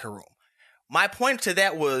the locker room. My point to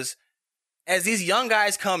that was, as these young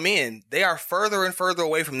guys come in, they are further and further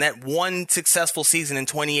away from that one successful season in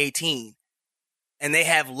 2018. And they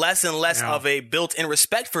have less and less of a built-in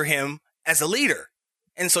respect for him as a leader.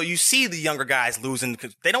 And so you see the younger guys losing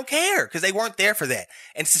because they don't care because they weren't there for that.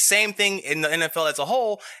 And it's the same thing in the NFL as a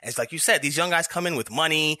whole. As like you said, these young guys come in with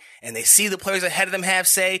money and they see the players ahead of them have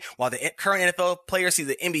say, while the current NFL players see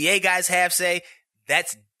the NBA guys have say.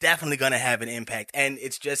 That's definitely going to have an impact. And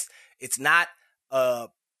it's not like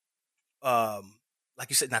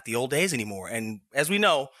you said, not the old days anymore. And as we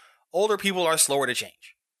know, older people are slower to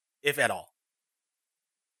change, if at all.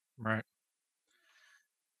 Right.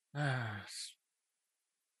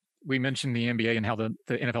 We mentioned the NBA and how the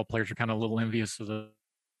NFL players are kind of a little envious of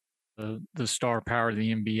the star power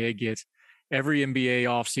the NBA gets. Every NBA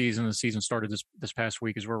offseason, the season started this past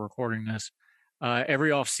week as we're recording this.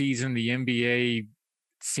 Every offseason, the NBA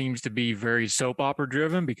seems to be very soap opera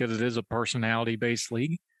driven because it is a personality based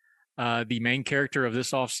league. The main character of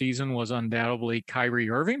this offseason was undoubtedly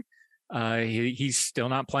Kyrie Irving. He's still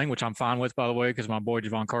not playing, which I'm fine with, by the way, because my boy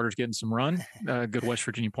Javon Carter's getting some run. Good West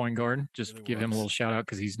Virginia point guard. Just give him a little shout out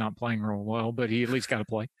because he's not playing real well, but he at least got to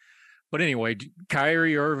play. But anyway,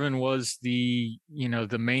 Kyrie Irving was the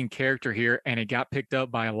main character here, and it got picked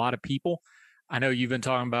up by a lot of people. I know you've been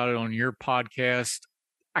talking about it on your podcast.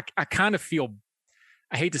 I kind of feel,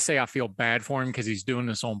 I hate to say I feel bad for him because he's doing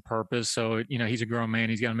this on purpose. So, he's a grown man.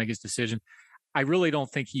 He's got to make his decision. I really don't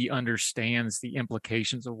think he understands the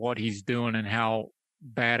implications of what he's doing and how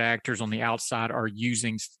bad actors on the outside are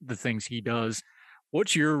using the things he does.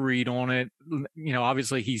 What's your read on it?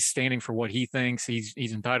 Obviously he's standing for what he thinks. He's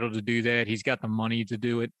entitled to do that. He's got the money to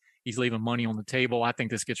do it. He's leaving money on the table. I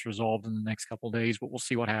think this gets resolved in the next couple of days, but we'll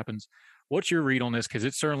see what happens. What's your read on this? Because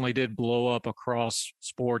it certainly did blow up across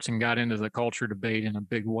sports and got into the culture debate in a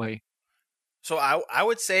big way. So I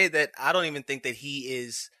would say that I don't even think that he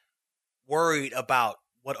is worried about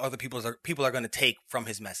what other people are going to take from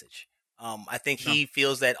his message. I think he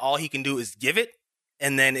feels that all he can do is give it,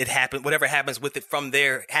 and then it happens. Whatever happens with it from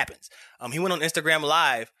there happens. He went on Instagram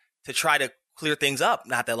Live to try to clear things up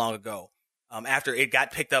not that long ago, after it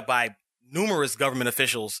got picked up by numerous government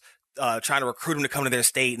officials trying to recruit him to come to their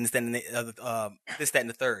state and this, that, and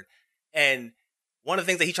the third. And one of the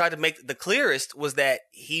things that he tried to make the clearest was that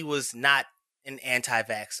he was not an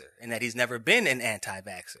anti-vaxxer and that he's never been an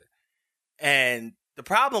anti-vaxxer. And the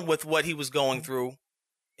problem with what he was going through,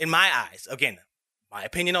 in my eyes, again, my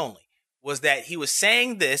opinion only, was that he was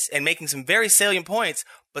saying this and making some very salient points,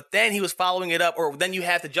 but then he was following it up, or then you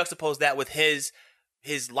have to juxtapose that with his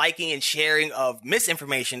liking and sharing of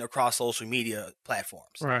misinformation across social media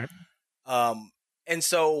platforms. Right. And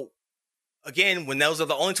so, again, when those are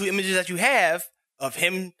the only two images that you have of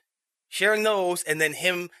him sharing those and then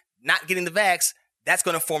him not getting the vax, that's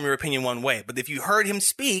going to form your opinion one way. But if you heard him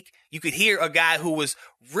speak, you could hear a guy who was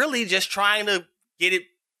really just trying to get it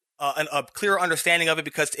a clearer understanding of it,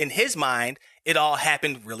 because in his mind, it all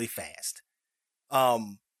happened really fast. I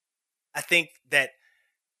think that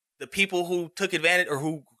the people who took advantage or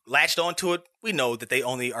who latched onto it, we know that they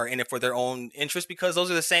only are in it for their own interest, because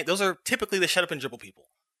those are typically the shut up and dribble people.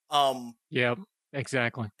 Yeah,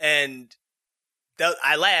 exactly. And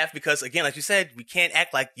I laugh because, again, like you said, we can't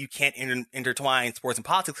act like you can't intertwine sports and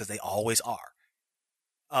politics, because they always are.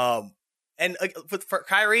 And for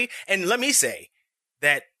Kyrie, and let me say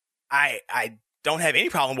that I don't have any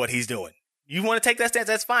problem with what he's doing. You want to take that stance,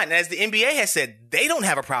 that's fine. And as the NBA has said, they don't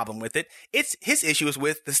have a problem with it. It's his issue is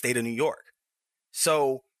with the state of New York.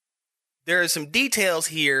 So there are some details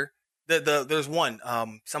here. There's one.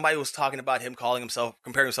 Somebody was talking about him comparing himself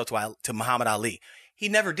to Muhammad Ali. He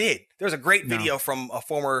never did. There's a great video from a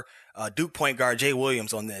former Duke point guard, Jay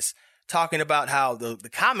Williams, on this, talking about how the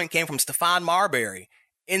comment came from Stephon Marbury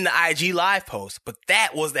in the IG Live post, but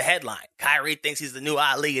that was the headline. Kyrie thinks he's the new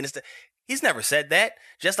Ali, and he's never said that.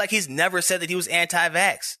 Just like he's never said that he was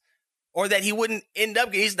anti-vax, or that he wouldn't end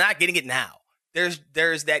up. He's not getting it now. There's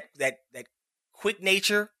that quick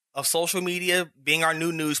nature of social media being our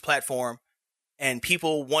new news platform, and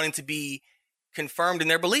people wanting to be confirmed in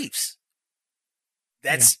their beliefs.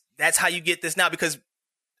 That's how you get this now, because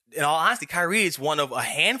in all honesty, Kyrie is one of a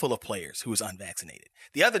handful of players who is unvaccinated.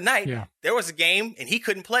 The other night, there was a game and he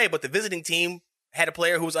couldn't play, but the visiting team had a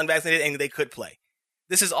player who was unvaccinated and they could play.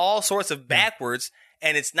 This is all sorts of backwards,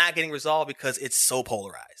 and it's not getting resolved because it's so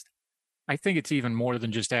polarized. I think it's even more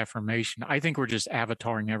than just affirmation. I think we're just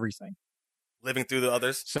avataring everything. Living through the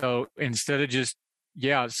others. So instead of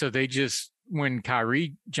when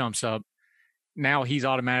Kyrie jumps up, now he's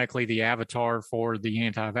automatically the avatar for the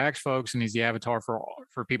anti-vax folks, and he's the avatar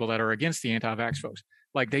for people that are against the anti-vax folks.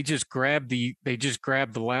 Like they just grab the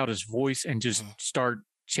loudest voice and just start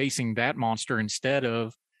chasing that monster instead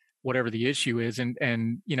of whatever the issue is.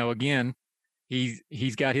 And you know, again,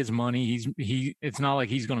 he's got his money. It's not like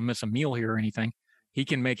he's going to miss a meal here or anything. He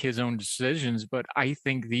can make his own decisions. But I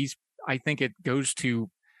think it goes to,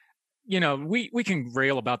 you know, we can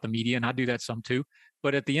rail about the media, and I do that some too.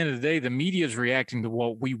 But at the end of the day, the media is reacting to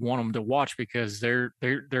what we want them to watch, because they're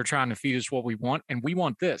trying to feed us what we want, and we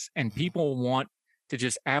want this. And people want to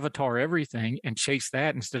just avatar everything and chase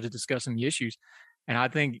that instead of discussing the issues. And I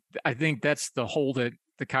think that's the hole that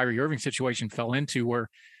the Kyrie Irving situation fell into, where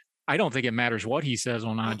I don't think it matters what he says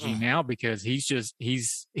on IG now, because he's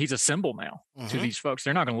a symbol now to these folks.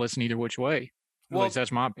 They're not going to listen either which way. Well, at least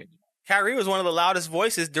that's my opinion. Kyrie was one of the loudest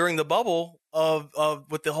voices during the bubble of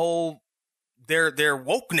with the whole their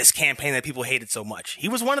wokeness campaign that people hated so much. He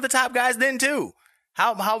was one of the top guys then too.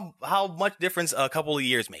 How much difference a couple of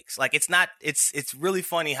years makes. Like it's really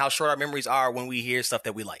funny how short our memories are when we hear stuff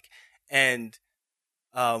that we like. And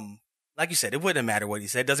like you said, it wouldn't matter what he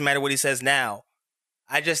said. It doesn't matter what he says now.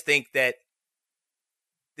 I just think that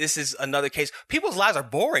this is another case. People's lives are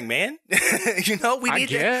boring, man. You know, we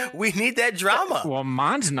need that drama. Well,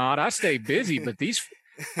 mine's not. I stay busy, but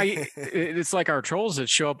it's like our trolls that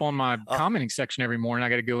show up on my commenting section every morning. I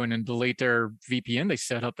got to go in and delete their VPN they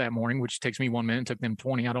set up that morning, which takes me 1 minute. It took them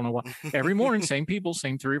 20. I don't know why. Every morning, same people,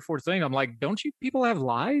 same 3 or 4 things. I'm like, don't you people have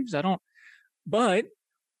lives? I don't. But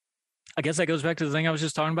I guess that goes back to the thing I was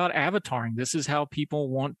just talking about, avataring. This is how people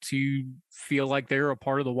want to feel like they're a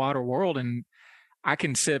part of the wider world. And I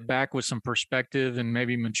can sit back with some perspective and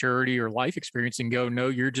maybe maturity or life experience and go, no,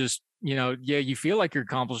 you're just, you know, you feel like you're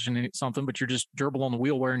accomplishing something, but you're just gerbil on the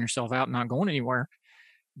wheel, wearing yourself out and not going anywhere.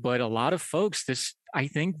 But a lot of folks, I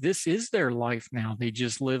think this is their life now. They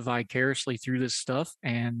just live vicariously through this stuff.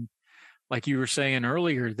 And like you were saying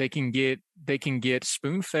earlier, they can get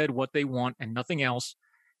spoon fed what they want and nothing else.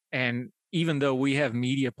 And even though we have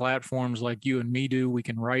media platforms like you and me do, we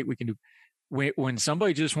can write, we can do. When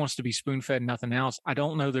somebody just wants to be spoon fed, nothing else, I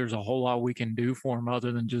don't know there's a whole lot we can do for them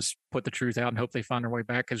other than just put the truth out and hope they find their way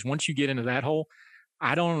back. Because once you get into that hole,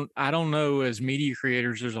 I don't know as media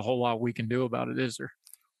creators, there's a whole lot we can do about it, is there?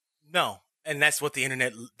 No. And that's what the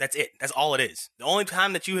internet, that's it. That's all it is. The only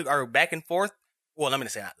time that you are back and forth, well, I'm going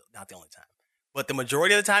to say not the only time, but the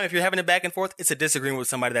majority of the time, if you're having it back and forth, it's a disagreement with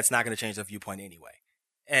somebody that's not going to change their viewpoint anyway.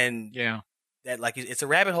 And yeah, that like it's a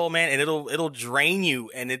rabbit hole, man, and it'll drain you,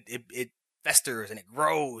 and it festers and it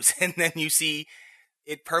grows, and then you see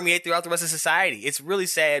it permeate throughout the rest of society. It's really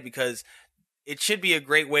sad because it should be a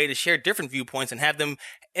great way to share different viewpoints and have them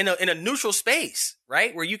in a neutral space,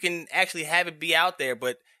 right? Where you can actually have it be out there,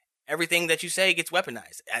 but everything that you say gets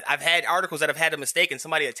weaponized. I've had articles that have had a mistake and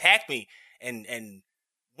somebody attacked me and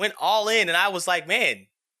went all in, and I was like, man,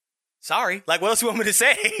 sorry. Like, what else you want me to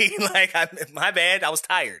say? Like, my bad. I was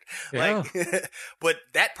tired. yeah. Like, but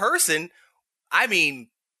that person, I mean,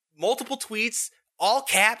 multiple tweets, all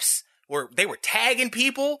caps, where they were tagging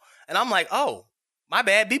people, and I'm like, oh, my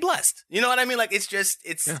bad. Be blessed. You know what I mean? Like, it's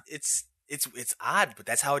odd, but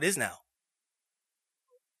that's how it is now.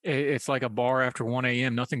 It's like a bar after 1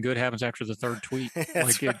 a.m. Nothing good happens after the third tweet.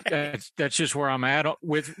 Like that's just where I'm at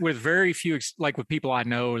with very few, like with people I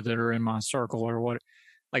know that are in my circle or what.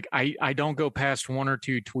 Like I don't go past one or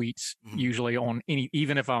two tweets usually on any,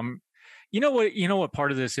 even if I'm, you know what part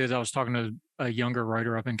of this is. I was talking to a younger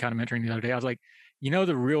writer I've been kind of mentoring the other day. I was like,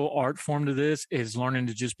 the real art form to this is learning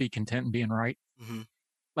to just be content and being right. Mm-hmm.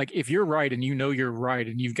 Like if you're right and you're right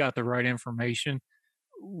and you've got the right information,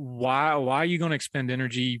 why are you going to expend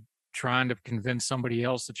energy trying to convince somebody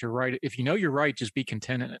else that you're right? If you know you're right, just be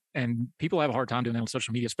content in it. And people have a hard time doing that on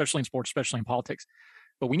social media, especially in sports, especially in politics.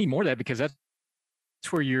 But we need more of that because that's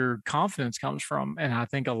where your confidence comes from. And I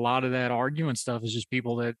think a lot of that arguing stuff is just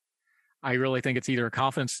people that I really think it's either a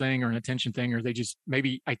confidence thing or an attention thing, or they just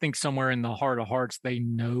maybe, I think somewhere in the heart of hearts, they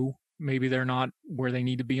know maybe they're not where they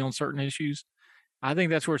need to be on certain issues. I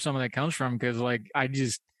think that's where some of that comes from because like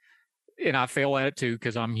and I fail at it too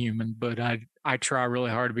because I'm human, but I try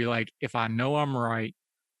really hard to be like, if I know I'm right,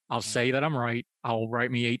 I'll say that I'm right. I'll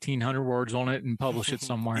write me 1,800 words on it and publish it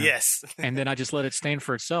somewhere. Yes. And then I just let it stand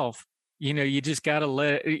for itself. You just got to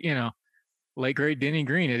late great Denny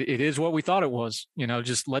Green. It is what we thought it was.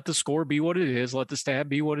 Just let the score be what it is. Let the stat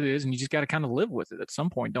be what it is. And you just got to kind of live with it at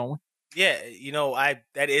some point, don't we? Yeah.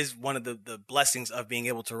 That is one of the blessings of being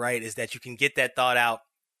able to write is that you can get that thought out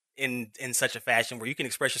in such a fashion where you can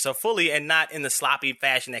express yourself fully and not in the sloppy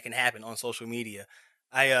fashion that can happen on social media.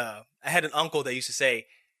 I had an uncle that used to say,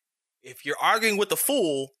 if you're arguing with a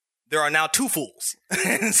fool, there are now two fools.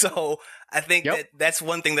 And so I think that's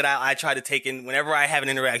one thing that I try to take in whenever I have an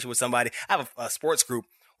interaction with somebody. I have a sports group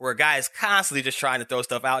where a guy is constantly just trying to throw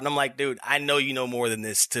stuff out. And I'm like, dude, I know you know more than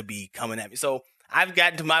this to be coming at me. So I've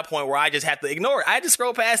gotten to my point where I just have to ignore it. I just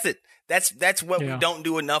scroll past it. That's what we don't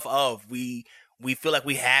do enough of. We feel like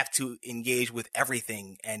we have to engage with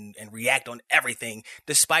everything and react on everything,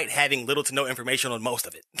 despite having little to no information on most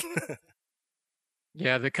of it.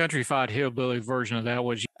 Yeah, the countrified hillbilly version of that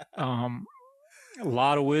was a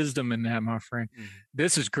lot of wisdom in that, my friend. Mm-hmm.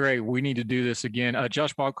 This is great. We need to do this again.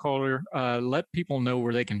 Josh Bogcaller, let people know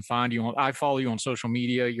where they can find you. I follow you on social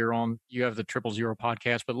media. You have the 000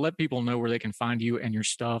 podcast, but let people know where they can find you and your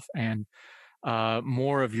stuff and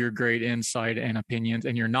more of your great insight and opinions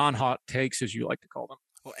and your non-hot takes, as you like to call them.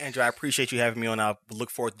 Well, Andrew, I appreciate you having me on. I look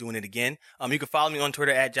forward to doing it again. You can follow me on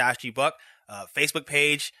Twitter at Josh G. Buck, Facebook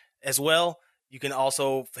page as well. You can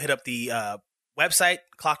also hit up the website,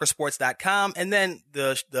 clockersports.com. And then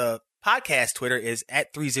the podcast Twitter is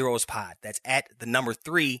at 3zerospod. That's at the number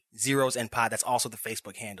 3 zeros and pod. That's also the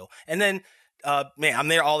Facebook handle. And then, man, I'm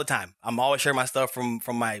there all the time. I'm always sharing my stuff from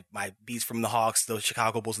my beats from the Hawks, the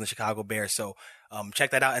Chicago Bulls, and the Chicago Bears. So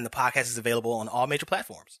check that out. And the podcast is available on all major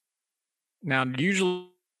platforms. Now, usually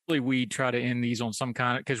we try to end these on some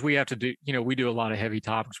kind of, because we have to do, we do a lot of heavy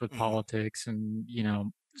topics with politics and,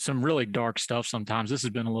 some really dark stuff sometimes. This has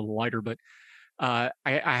been a little lighter, but I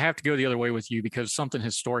have to go the other way with you because something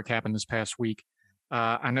historic happened this past week.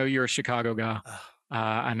 I know you're a Chicago guy.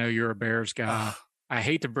 I know you're a Bears guy. I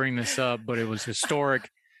hate to bring this up, but it was historic.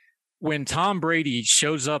 When Tom Brady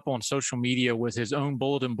shows up on social media with his own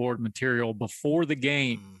bulletin board material before the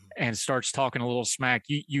game and starts talking a little smack,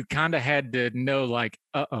 you kind of had to know, like,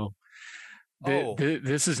 uh-oh.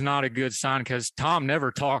 This is not a good sign because Tom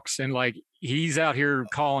never talks, and like he's out here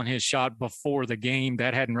calling his shot before the game.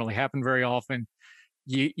 That hadn't really happened very often.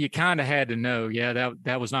 You kind of had to know,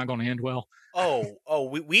 that was not going to end well.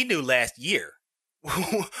 We knew last year.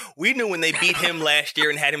 We knew when they beat him last year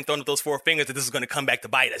and had him throwing up those four fingers that this was going to come back to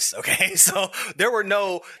bite us. Okay, so there was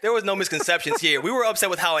no misconceptions here. We were upset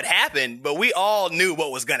with how it happened, but we all knew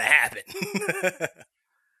what was going to happen.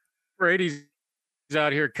 Brady's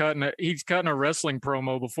out here cutting a wrestling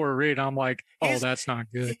promo before Reed. I'm like, that's not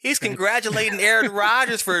good. He's congratulating Aaron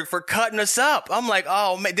Rodgers for cutting us up. I'm like,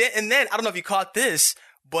 oh man. And then I don't know if you caught this,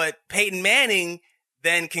 but Peyton Manning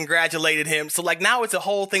then congratulated him. So like now it's a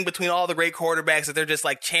whole thing between all the great quarterbacks that they're just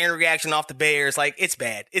like chain reaction off the Bears. Like it's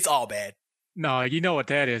bad. It's all bad. No, you know what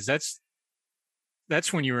that is?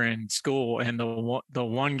 That's when you were in school and the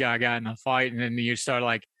one guy got in a fight and then you start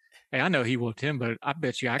like, hey, I know he whooped him, but I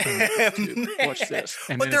bet you I can watch this.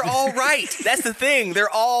 And but they're all right. That's the thing. They're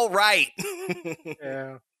all right.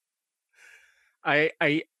 Yeah.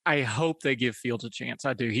 I hope they give Fields a chance.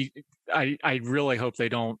 I do. I really hope they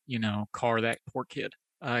don't, car that poor kid.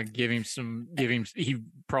 He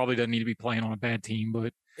probably doesn't need to be playing on a bad team,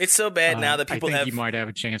 but it's so bad now that people he might have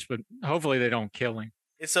a chance, but hopefully they don't kill him.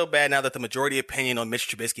 It's so bad now that the majority opinion on Mitch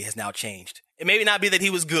Trubisky has now changed. It may not be that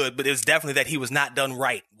he was good, but it was definitely that he was not done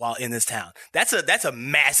right while in this town. That's a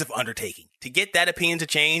massive undertaking. To get that opinion to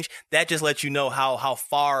change, that just lets you know how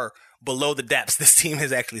far below the depths this team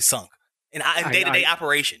has actually sunk in day-to-day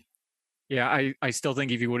operation. Yeah, I still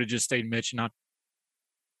think if he would have just stayed Mitch and not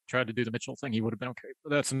tried to do the Mitchell thing, he would have been okay. But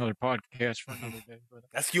that's another podcast for another day. But,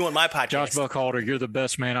 that's you on my podcast. Josh Buckhalter, you're the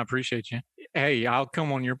best, man. I appreciate you. Hey, I'll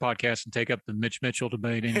come on your podcast and take up the Mitch Mitchell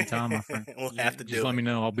debate anytime, my friend. We'll have to just let me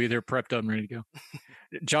know. I'll be there prepped up and ready to go.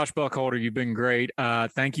 Josh Buckhalter, you've been great.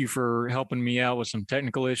 Thank you for helping me out with some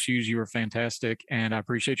technical issues. You were fantastic, and I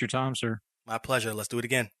appreciate your time, sir. My pleasure. Let's do it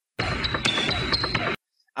again.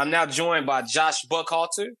 I'm now joined by Josh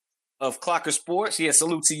Buckhalter of Clocker Sports. Yeah,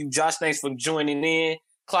 salute to you, Josh. Thanks for joining in.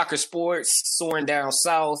 Clocker Sports, soaring down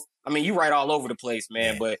south. I mean, you write all over the place,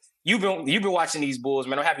 man. But you've been watching these Bulls,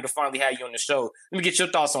 man. I'm happy to finally have you on the show. Let me get your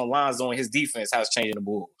thoughts on Lonzo and his defense, how it's changing the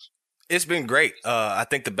Bulls. It's been great. I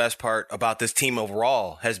think the best part about this team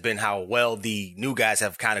overall has been how well the new guys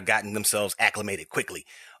have kind of gotten themselves acclimated quickly.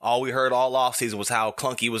 All we heard all offseason was how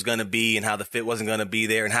clunky it was going to be and how the fit wasn't going to be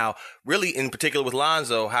there and how really, in particular with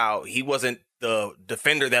Lonzo, how he wasn't the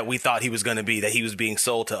defender that we thought he was going to be, that he was being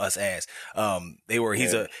sold to us as.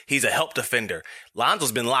 He's a help defender.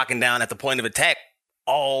 Lonzo's been locking down at the point of attack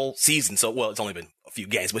all season. So, well, it's only been a few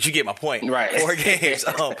games, but you get my point. Right. 4 games.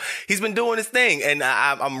 He's been doing his thing. And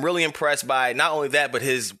I'm really impressed by not only that, but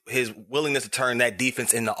his willingness to turn that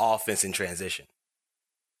defense into offense in transition.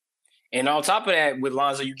 And on top of that, with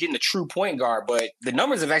Lonzo, you're getting a true point guard, but the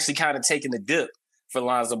numbers have actually kind of taken the dip for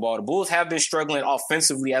Lonzo Ball. The Bulls have been struggling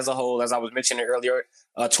offensively as a whole, as I was mentioning earlier.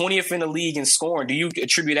 20th in the league in scoring. Do you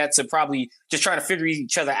attribute that to probably just trying to figure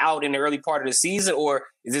each other out in the early part of the season, or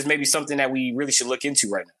is this maybe something that we really should look into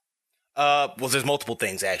right now? Well, there's multiple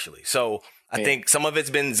things, actually. So I think some of it's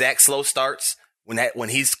been Zach's slow starts. When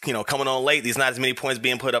he's coming on late, there's not as many points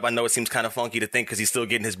being put up. I know it seems kind of funky to think because he's still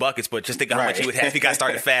getting his buckets, but just think of how much he would have if he got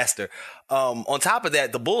started faster. On top of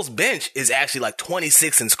that, the Bulls bench is actually like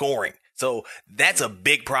 26 in scoring. So that's a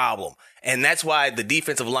big problem. And that's why the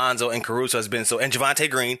defense of Lonzo and Caruso and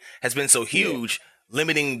Javonte Green has been so huge,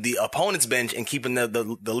 limiting the opponent's bench and keeping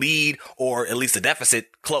the lead or at least the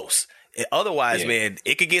deficit close. Otherwise, man,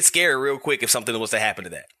 it could get scary real quick if something was to happen to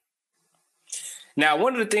that. Now,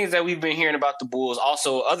 one of the things that we've been hearing about the Bulls,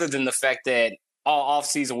 also other than the fact that all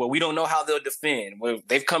offseason, well, we don't know how they'll defend. Well,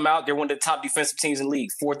 they've come out, they're one of the top defensive teams in the league,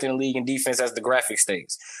 4th in the league in defense as the graphic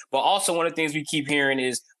states. But also one of the things we keep hearing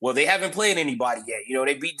is, well, they haven't played anybody yet.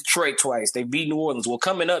 They beat Detroit twice. They beat New Orleans. Well,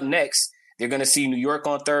 coming up next, they're going to see New York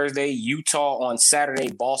on Thursday, Utah on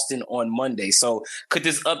Saturday, Boston on Monday. So could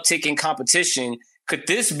this uptick in competition, could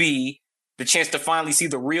this be the chance to finally see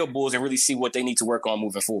the real Bulls and really see what they need to work on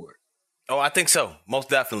moving forward? Oh, I think so. Most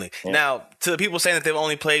definitely. Yeah. Now, to the people saying that they've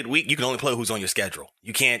only played week, you can only play who's on your schedule.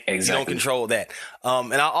 You can't, You don't control that.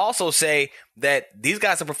 And I'll also say that these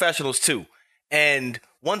guys are professionals too. And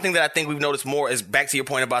one thing that I think we've noticed more is back to your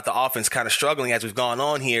point about the offense kind of struggling as we've gone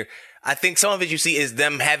on here. I think some of it you see is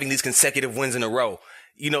them having these consecutive wins in a row.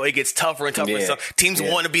 It gets tougher and tougher. So teams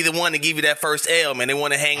want to be the one to give you that first L, man. They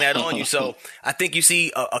want to hang that on you. So I think you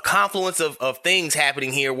see a confluence of things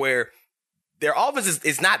happening here where their offense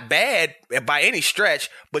is not bad by any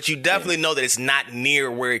stretch, but you definitely know that it's not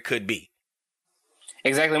near where it could be.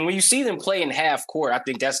 Exactly. And when you see them play in half court, I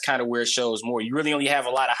think that's kind of where it shows more. You really only have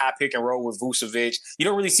a lot of high pick and roll with Vucevic. You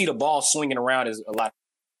don't really see the ball swinging around as a lot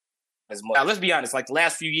as much. Now, let's be honest. Like the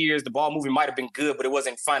last few years, the ball movement might have been good, but it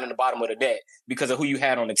wasn't finding the bottom of the net because of who you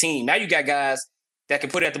had on the team. Now you got guys that can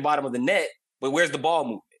put it at the bottom of the net, but where's the ball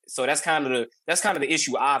movement? So that's kind of the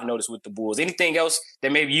issue I've noticed with the Bulls. Anything else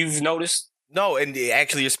that maybe you've noticed? No, and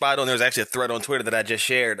actually you're spot on. There was actually a thread on Twitter that I just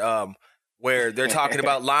shared where they're talking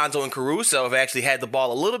about Lonzo and Caruso have actually had the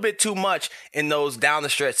ball a little bit too much in those down the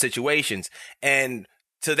stretch situations. And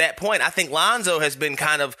to that point, I think Lonzo has been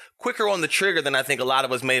kind of quicker on the trigger than I think a lot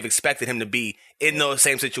of us may have expected him to be in those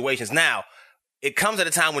same situations. Now, it comes at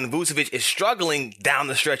a time when Vucevic is struggling down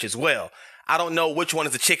the stretch as well. I don't know which one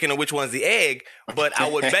is the chicken or which one is the egg, but I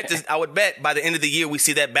would bet by the end of the year we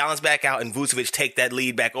see that balance back out and Vucevic take that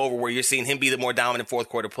lead back over where you're seeing him be the more dominant fourth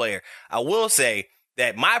quarter player. I will say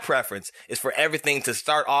that my preference is for everything to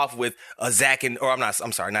start off with a Zach DeMar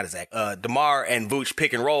and Vooch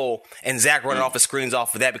pick and roll and Zach running off the screens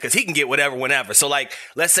off of that because he can get whatever whenever. So like,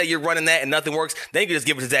 let's say you're running that and nothing works, then you can just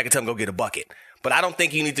give it to Zach and tell him go get a bucket. But I don't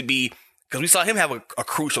think you need to be, because we saw him have a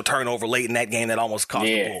crucial turnover late in that game that almost cost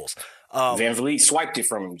the Bulls. Van Vliet swiped it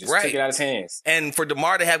from him, just took it out of his hands. And for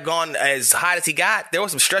DeMar to have gone as high as he got, there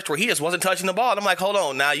was some stretch where he just wasn't touching the ball. And I'm like, hold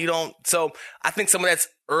on, now you don't. So I think some of that's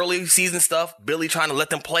early season stuff, Billy trying to let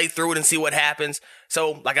them play through it and see what happens.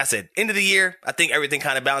 So like I said, end of the year, I think everything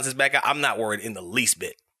kind of balances back out. I'm not worried in the least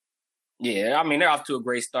bit. Yeah, I mean, they're off to a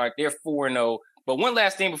great start. They're 4-0. But one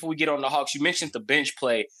last thing before we get on the Hawks, you mentioned the bench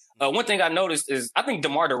play. One thing I noticed is I think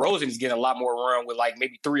DeMar DeRozan is getting a lot more run with like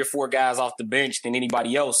maybe 3 or 4 guys off the bench than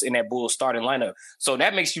anybody else in that Bulls starting lineup. So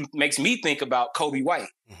that makes me think about Kobe White.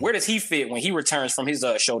 Mm-hmm. Where does he fit when he returns from his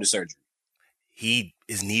shoulder surgery? He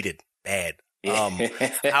is needed bad.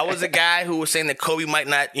 I was a guy who was saying that Kobe might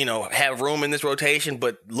not, have room in this rotation,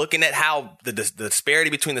 but looking at how the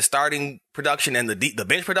disparity between the starting production and the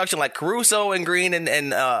bench production, like Caruso and Green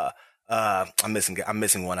and I'm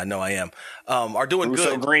missing one. I know I am. Are doing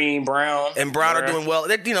Caruso, good. Green, Brown are doing well.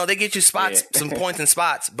 They get you spots, some points in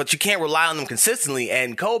spots, but you can't rely on them consistently.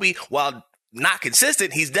 And Kobe, while not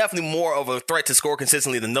consistent, he's definitely more of a threat to score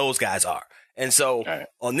consistently than those guys are. And so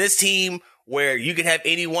on this team where you can have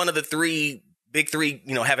any one of the big three,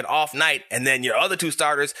 have an off night, and then your other 2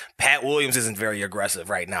 starters, Pat Williams isn't very aggressive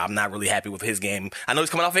right now. I'm not really happy with his game. I know he's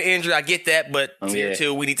coming off an injury. I get that, but tier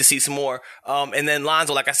 2, we need to see some more. And then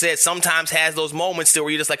Lonzo, like I said, sometimes has those moments still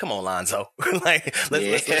where you're just like, come on, Lonzo. Let's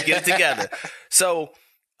get it together. So,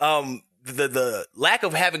 the lack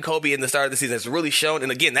of having Kobe in the start of the season has really shown.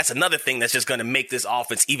 And again, that's another thing that's just going to make this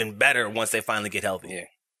offense even better once they finally get healthy. Yeah.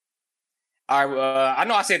 All right, I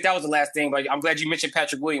know I said that was the last thing, but I'm glad you mentioned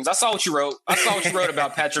Patrick Williams. I saw what you wrote.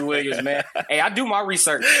 About Patrick Williams, man. Hey, I do my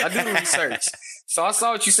research. So I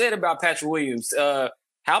saw what you said about Patrick Williams.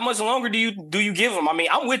 How much longer do you give him? I mean,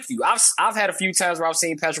 I'm with you. I've had a few times where I've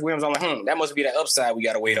seen Patrick Williams. I'm like, that must be the upside we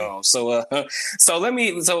got to wait on. So what's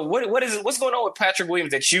going on with Patrick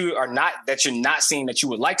Williams that you're not seeing that you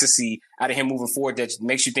would like to see out of him moving forward that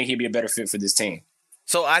makes you think he'd be a better fit for this team?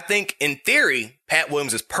 So I think in theory, Pat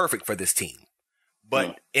Williams is perfect for this team.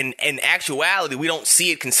 But in actuality, we don't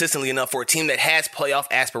see it consistently enough for a team that has playoff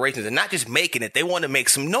aspirations and not just making it. They want to make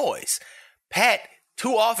some noise. Pat,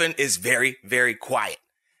 too often, is very, very quiet.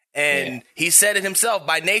 And he said it himself.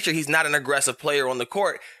 By nature, he's not an aggressive player on the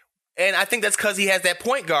court. And I think that's because he has that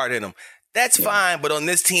point guard in him. That's fine. But on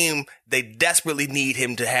this team, they desperately need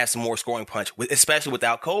him to have some more scoring punch, especially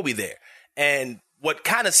without Kobe there. And what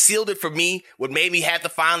kind of sealed it for me, what made me have to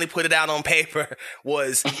finally put it out on paper,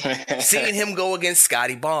 was seeing him go against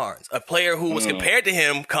Scotty Barnes, a player who was compared to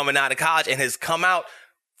him coming out of college and has come out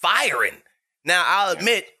firing. Now, I'll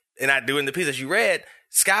admit, and I do in the piece that you read,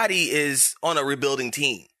 Scotty is on a rebuilding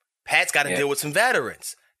team. Pat's got to deal with some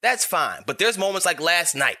veterans. That's fine. But there's moments like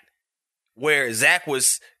last night where Zach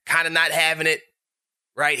was kind of not having it.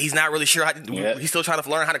 Right? He's not really sure. He's still trying to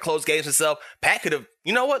learn how to close games himself. Pat could have,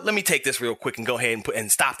 you know what? Let me take this real quick and go ahead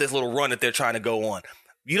and stop this little run that they're trying to go on.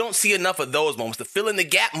 You don't see enough of those moments, the fill in the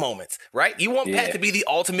gap moments, right? You want Pat to be the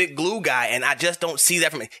ultimate glue guy, and I just don't see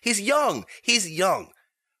that from him. He's young.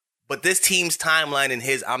 But this team's timeline and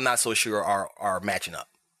his, I'm not so sure are matching up.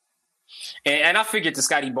 And I figured the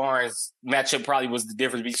Scotty Barnes matchup probably was the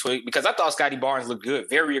difference between, because I thought Scotty Barnes looked good,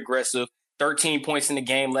 very aggressive. 13 points in the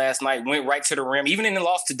game last night, went right to the rim, even in the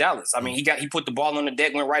loss to Dallas. I mean, he put the ball on the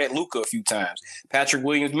deck, went right at Luka a few times. Patrick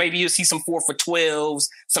Williams, maybe you'll see some 4 for 12s,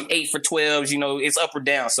 some 8 for 12s, it's up or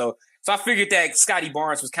down. So I figured that Scotty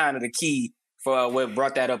Barnes was kind of the key for what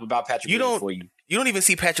brought that up about Patrick Williams for you. You don't even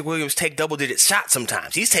see Patrick Williams take double-digit shots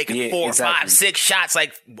sometimes. He's taking 4, 5, 6 shots.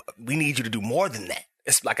 Like, we need you to do more than that.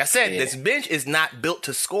 It's like I said, this bench is not built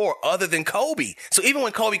to score other than Kobe. So even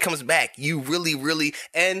when Kobe comes back, you really, really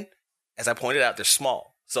 – and – as I pointed out, they're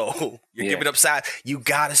small. So you're giving up size. You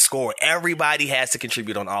got to score. Everybody has to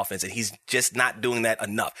contribute on offense, and he's just not doing that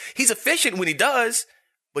enough. He's efficient when he does,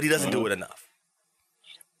 but he doesn't do it enough.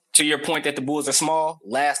 To your point that the Bulls are small,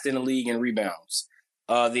 last in the league in rebounds.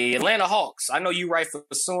 The Atlanta Hawks, I know you right for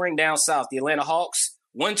soaring down south. The Atlanta Hawks,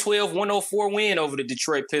 112-104 win over the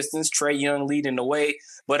Detroit Pistons. Trae Young leading the way.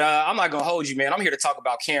 But I'm not going to hold you, man. I'm here to talk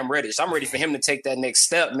about Cam Reddish. I'm ready for him to take that next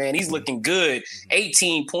step, man. He's looking good.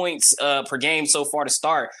 18 points per game so far to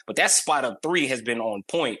start. But that spot up 3 has been on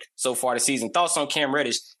point so far this season. Thoughts on Cam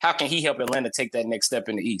Reddish? How can he help Atlanta take that next step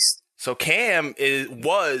in the East? So Cam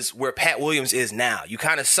was where Pat Williams is now. You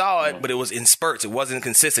kind of saw it, but it was in spurts. It wasn't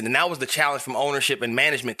consistent. And that was the challenge from ownership and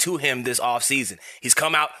management to him this offseason. He's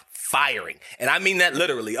come out firing. And I mean that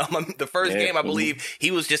literally. The first game, I believe, he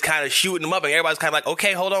was just kind of shooting them up. And everybody's kind of like,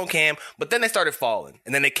 okay, hold on, Cam. But then they started falling.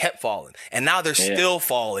 And then they kept falling. And now they're still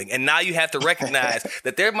falling. And now you have to recognize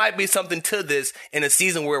that there might be something to this in a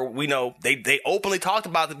season where we know they openly talked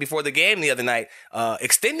about it before the game the other night,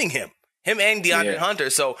 extending him and DeAndre Hunter.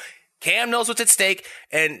 So Cam knows what's at stake,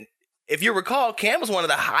 and if you recall, Cam was one of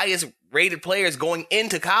the highest rated players going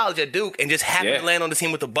into college at Duke and just happened to land on the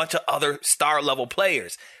team with a bunch of other star-level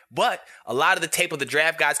players. But a lot of the tape of the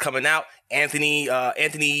draft guys coming out, Anthony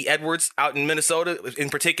Edwards out in Minnesota in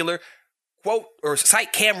particular, quote or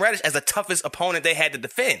cite Cam Reddish as the toughest opponent they had to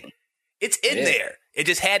defend. It's in there. It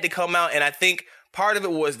just had to come out, and I think part of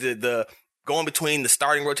it was the going between the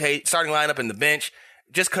starting lineup and the bench.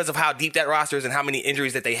 Just because of how deep that roster is and how many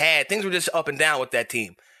injuries that they had, things were just up and down with that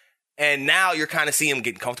team. And now you're kind of seeing him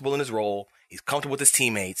getting comfortable in his role. He's comfortable with his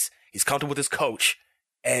teammates. He's comfortable with his coach.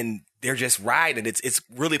 And they're just riding. It's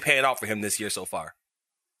really paying off for him this year so far.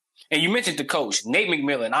 And you mentioned the coach, Nate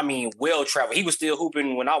McMillan. I mean, well-traveled. He was still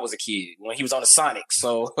hooping when I was a kid, when he was on the Sonics.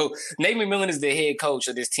 So Nate McMillan is the head coach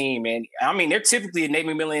of this team. And I mean, they're typically a Nate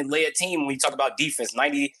McMillan-led team when you talk about defense.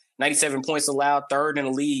 97 points allowed, third in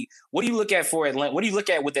the league. What do you look at for Atlanta? What do you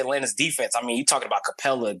look at with Atlanta's defense? I mean, you're talking about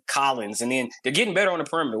Capella, Collins, and then they're getting better on the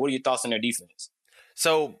perimeter. What are your thoughts on their defense?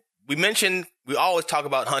 So we always talk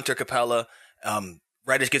about Hunter, Capella.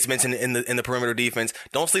 Reddish gets mentioned in the perimeter defense.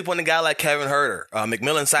 Don't sleep on a guy like Kevin Huerter.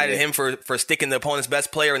 McMillan cited him for sticking the opponent's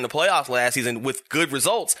best player in the playoffs last season with good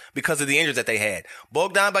results because of the injuries that they had.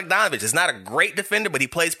 Bogdan Bogdanović is not a great defender, but he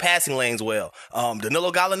plays passing lanes well.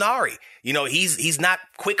 Danilo Gallinari, he's not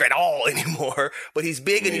quick at all anymore, but he's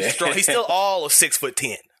big and he's strong. He's still all of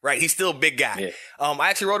 6'10", right? He's still a big guy. I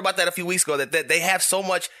actually wrote about that a few weeks ago that they have so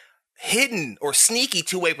much hidden or sneaky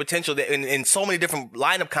two-way potential that in so many different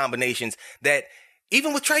lineup combinations that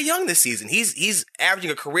even with Trae Young this season, he's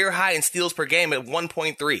averaging a career high in steals per game at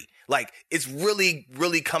 1.3. Like, it's really,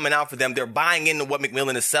 really coming out for them. They're buying into what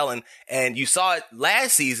McMillan is selling, and you saw it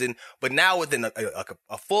last season, but now within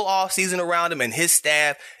a full off season around him and his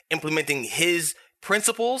staff implementing his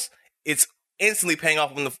principles, it's instantly paying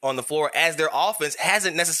off on the floor as their offense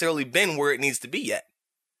hasn't necessarily been where it needs to be yet.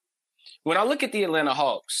 When I look at the Atlanta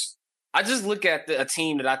Hawks, I just look at a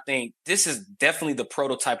team that I think this is definitely the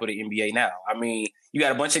prototype of the NBA now. I mean, you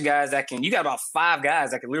got a bunch of guys you got about 5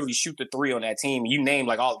 guys that can literally shoot the 3 on that team. You name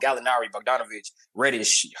like all Gallinari, Bogdanović,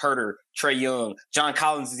 Reddish, Huerter, Trae Young. John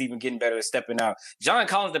Collins is even getting better at stepping out. John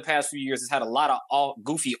Collins the past few years has had a lot of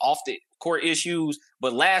goofy off the court issues,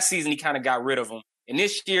 but last season he kind of got rid of them. And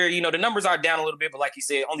this year, the numbers are down a little bit, but like you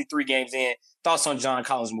said, only 3 games in. Thoughts on John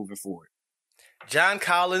Collins moving forward? John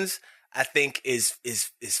Collins, I think, is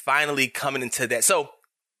finally coming into that. So,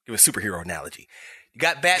 give a superhero analogy. You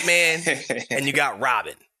got Batman and you got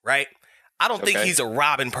Robin, right? I don't think he's a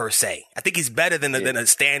Robin per se. I think he's better than a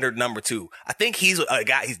standard number 2. I think he's a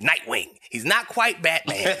guy. He's Nightwing. He's not quite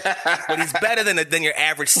Batman, but he's better than your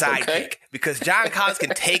average sidekick because John Collins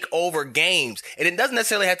can take over games, and it doesn't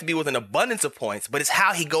necessarily have to be with an abundance of points, but it's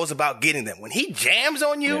how he goes about getting them. When he jams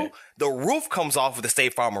on you, the roof comes off of the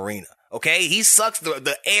State Farm Arena. Okay, he sucks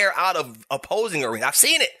the air out of opposing arena. I've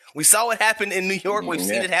seen it. We saw it happen in New York. We've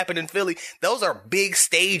seen it happen in Philly. Those are big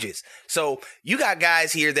stages. So you got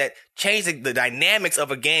guys here that change the dynamics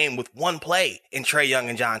of a game with one play in Trae Young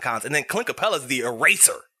and John Collins. And then Clint Capella's the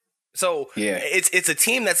eraser. So it's a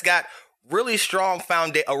team that's got a really strong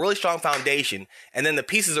foundation. And then the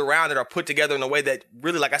pieces around it are put together in a way that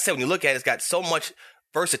really, like I said, when you look at it, it's got so much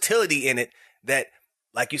versatility in it that,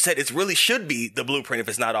 like you said, it really should be the blueprint if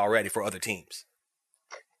it's not already for other teams.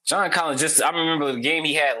 John Collins, I remember the game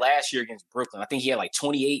he had last year against Brooklyn. I think he had like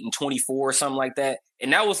 28 and 24 or something like that.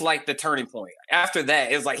 And that was like the turning point. After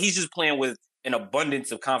that, it was like he's just playing with an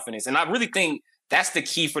abundance of confidence. And I really think That's the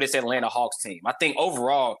key for this Atlanta Hawks team. I think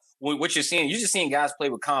overall, what you're just seeing guys play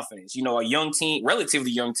with confidence. You know, a young team,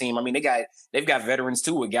 relatively young team. I mean, they've got veterans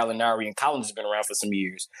too with Gallinari, and Collins has been around for some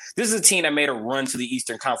years. This is a team that made a run to the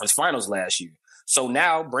Eastern Conference Finals last year. So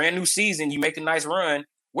now, brand new season, you make a nice run.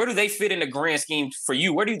 Where do they fit in the grand scheme for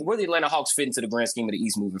you? Where do the Atlanta Hawks fit into the grand scheme of the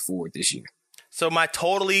East moving forward this year? So my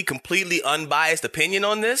completely unbiased opinion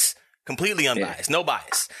on this, completely unbiased, no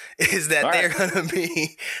bias, is that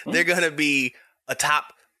they're gonna be a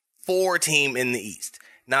top 4 team in the East.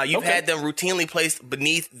 Now, you've had them routinely placed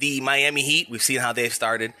beneath the Miami Heat. We've seen how they've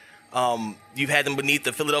started. You've had them beneath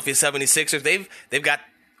the Philadelphia 76ers.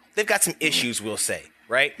 They've got some issues, we'll say,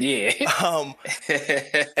 right? Yeah.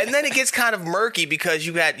 And then it gets kind of murky because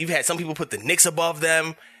you've had some people put the Knicks above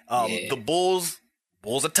them. The Bulls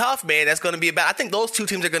are tough, man. That's going to be I think those two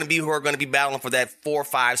teams are going to be who are going to be battling for that 4 or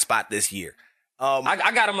 5 spot this year.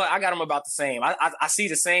 I got them about the same. I see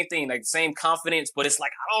the same thing, like the same confidence, but it's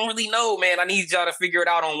like, I don't really know, man. I need y'all to figure it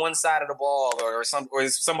out on one side of the ball or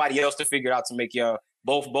somebody else to figure it out to make y'all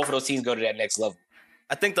both of those teams go to that next level.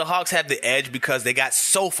 I think the Hawks have the edge because they got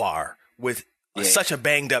so far with such a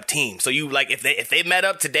banged up team. So if they met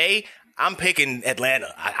up today, I'm picking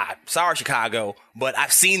Atlanta. Sorry, Chicago, but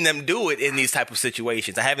I've seen them do it in these type of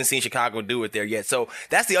situations. I haven't seen Chicago do it there yet. So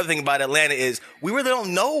that's the other thing about Atlanta is we really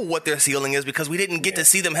don't know what their ceiling is because we didn't get to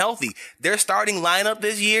see them healthy. Their starting lineup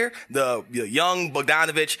this year, the young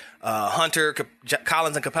Bogdanovich, Hunter,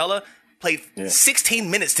 Collins, and Capella played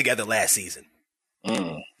 16 minutes together last season.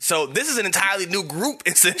 So this is an entirely new group,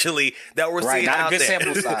 essentially, that we're seeing out there. Not a good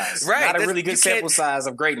sample size. Right. Not a really good sample size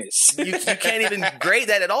of greatness. you can't even grade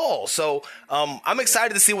that at all. So I'm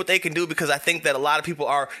excited to see what they can do because I think that a lot of people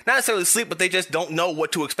are not necessarily asleep, but they just don't know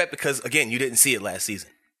what to expect because, again, you didn't see it last season.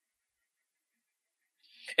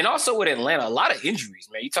 And also with Atlanta, a lot of injuries,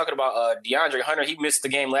 man. You're talking about DeAndre Hunter. He missed the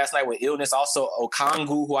game last night with illness. Also,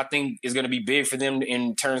 Okongwu, who I think is going to be big for them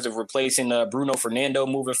in terms of replacing Bruno Fernando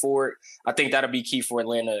moving forward. I think that'll be key for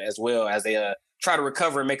Atlanta as well as they try to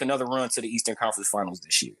recover and make another run to the Eastern Conference Finals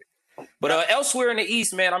this year. But elsewhere in the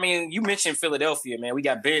East, man, I mean, you mentioned Philadelphia, man. We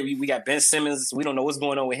got Ben Simmons. We don't know what's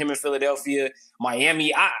going on with him in Philadelphia.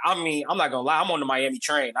 Miami, I mean, I'm not going to lie. I'm on the Miami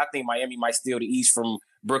train. I think Miami might steal the East from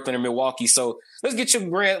Brooklyn and Milwaukee. So let's get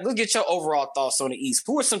your overall thoughts on the East.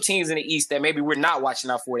 Who are some teams in the East that maybe we're not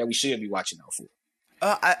watching out for that we should be watching out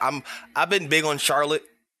for? I've been big on Charlotte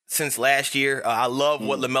since last year. I love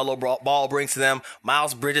what LaMelo Ball brings to them.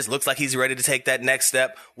 Miles Bridges looks like he's ready to take that next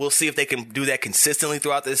step. We'll see if they can do that consistently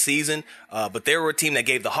throughout this season. But they were a team that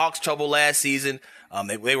gave the Hawks trouble last season.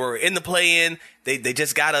 They were in the play-in. They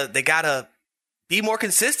just gotta be more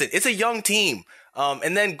consistent. It's a young team.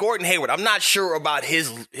 And then Gordon Hayward, I'm not sure about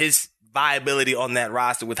his viability on that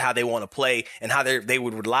roster with how they want to play and how they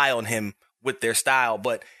would rely on him with their style.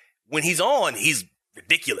 But when he's on, he's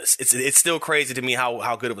ridiculous. It's still crazy to me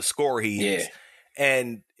how good of a scorer he is.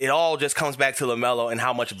 And it all just comes back to LaMelo and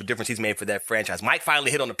how much of a difference he's made for that franchise. Mike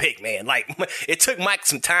finally hit on the pick, man. Like, it took Mike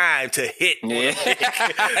some time to hit. Yeah.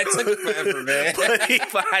 It took forever, man. But he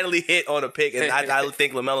finally hit on a pick, and I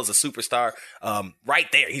think LaMelo's a superstar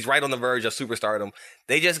right there. He's right on the verge of superstardom.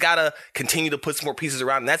 They just got to continue to put some more pieces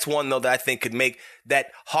around. And that's one, though, that I think could make that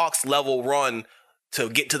Hawks-level run to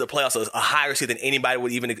get to the playoffs a higher seed than anybody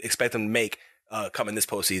would even expect them to make coming this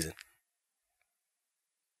postseason.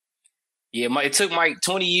 Yeah, it took Mike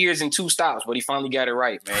 20 years and 2 stops, but he finally got it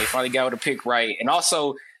right, man. He finally got the pick right. And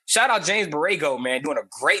also, shout out James Borrego, man, doing a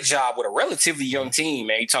great job with a relatively young team,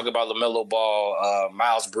 man. You talk about LaMelo Ball,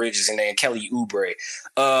 Miles Bridges, and then Kelly Oubre.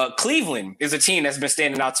 Cleveland is a team that's been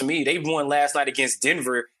standing out to me. They won last night against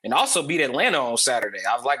Denver and also beat Atlanta on Saturday.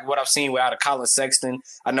 I've liked what I've seen out of Colin Sexton.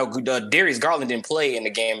 I know Darius Garland didn't play in the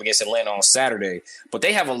game against Atlanta on Saturday, but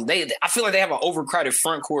I feel like they have an overcrowded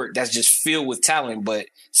front court that's just filled with talent, but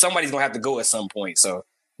somebody's going to have to go at some point. So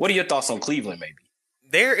what are your thoughts on Cleveland, maybe?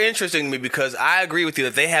 They're interesting to me because I agree with you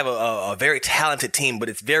that they have a very talented team, but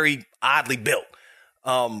it's very oddly built.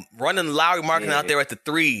 Running Lauri Markkanen out there at the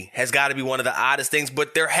 3 has got to be one of the oddest things,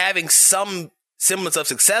 but they're having some semblance of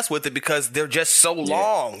success with it because they're just so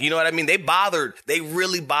long. You know what I mean? They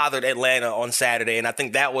really bothered Atlanta on Saturday, and I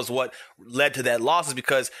think that was what led to that loss is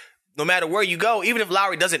because no matter where you go, even if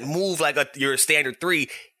Lauri doesn't move like your standard 3,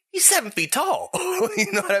 he's 7 feet tall.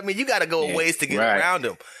 You know what I mean? You got to go a ways to get around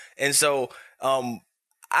him. And so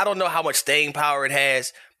I don't know how much staying power it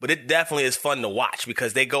has, but it definitely is fun to watch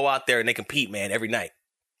because they go out there and they compete, man, every night.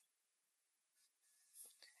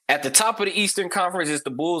 At the top of the Eastern Conference is the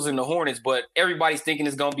Bulls and the Hornets, but everybody's thinking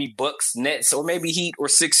it's going to be Bucks, Nets, or maybe Heat or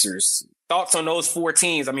Sixers. Thoughts on those 4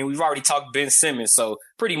 teams? I mean, we've already talked Ben Simmons, so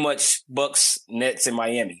pretty much Bucks, Nets, and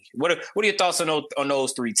Miami. What are your thoughts on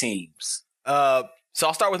those 3 teams? So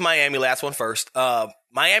I'll start with Miami, last one first.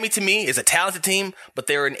 Miami, to me, is a talented team, but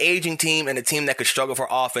they're an aging team and a team that could struggle for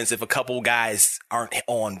offense if a couple guys aren't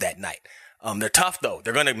on that night. They're tough, though.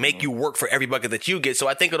 They're going to make you work for every bucket that you get. So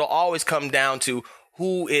I think it'll always come down to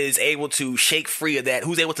who is able to shake free of that,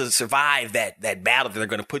 who's able to survive that battle that they're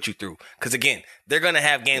going to put you through. Because, again, they're going to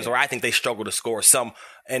have games where I think they struggle to score some.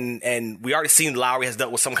 And we already seen Lowry has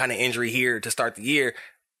dealt with some kind of injury here to start the year.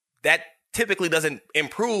 That typically doesn't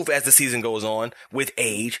improve as the season goes on with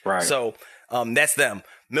age. Right. So that's them.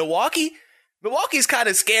 Milwaukee's kind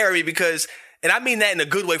of scary because, and I mean that in a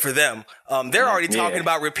good way for them. They're already talking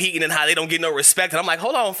about repeating and how they don't get no respect. And I'm like,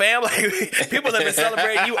 hold on, fam. Like, people have been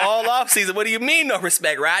celebrating you all off season. What do you mean no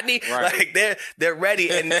respect, Rodney? Right. Like they're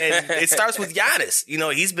ready. And it starts with Giannis. You know,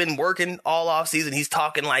 he's been working all off season. He's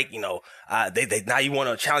talking like, you know, they now you want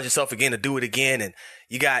to challenge yourself again to do it again. And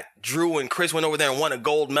you got Drew and Chris went over there and won a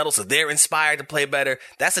gold medal. So they're inspired to play better.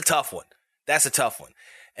 That's a tough one.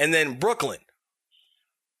 And then Brooklyn.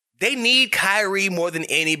 They need Kyrie more than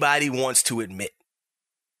anybody wants to admit.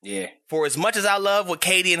 Yeah. For as much as I love what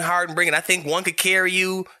KD and Harden bring, and I think one could carry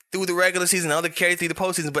you through the regular season, the other could carry you through the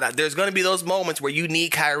postseason, but there's going to be those moments where you need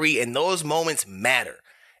Kyrie, and those moments matter.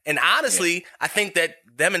 And honestly, I think that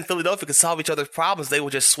them and Philadelphia could solve each other's problems. They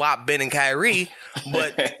would just swap Ben and Kyrie,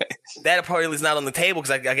 but that apparently is not on the table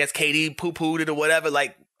because I guess KD poo-pooed it or whatever.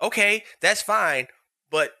 Like, okay, that's fine,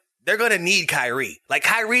 but they're going to need Kyrie. Like,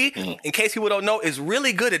 Kyrie, in case people don't know, is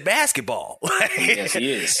really good at basketball. Yes,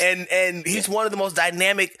 he is. And he's one of the most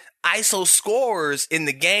dynamic ISO scorers in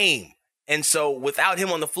the game. And so without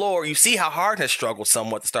him on the floor, you see how Harden has struggled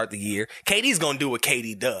somewhat to start the year. KD's going to do what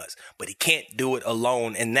KD does, but he can't do it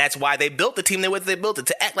alone. And that's why they built the team they built it.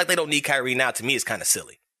 To act like they don't need Kyrie now, to me, is kind of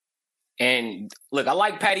silly. And look, I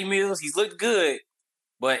like Patty Mills. He's looked good.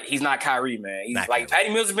 But he's not Kyrie, man. He's not like Kyrie.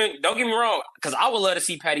 Patty Mills has been, don't get me wrong, because I would love to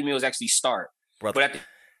see Patty Mills actually start. Brother. But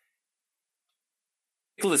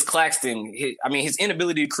Nicholas Claxton, his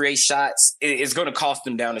inability to create shots is going to cost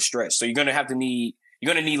them down the stretch. So you're going to need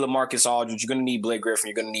LaMarcus Aldridge, you're going to need Blake Griffin,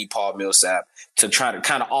 you're going to need Paul Millsap to try to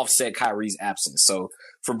kind of offset Kyrie's absence. So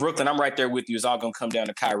for Brooklyn, I'm right there with you. It's all going to come down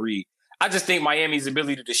to Kyrie. I just think Miami's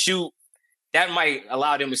ability to shoot, that might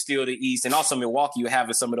allow them to steal the East. And also Milwaukee, you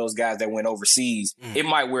having some of those guys that went overseas. It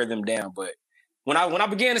might wear them down. But when I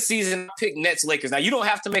began the season, I picked Nets Lakers. Now, you don't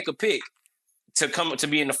have to make a pick to come to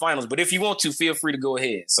be in the finals. But if you want to, feel free to go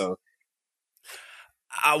ahead. So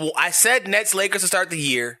I said Nets Lakers to start the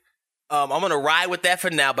year. I'm going to ride with that for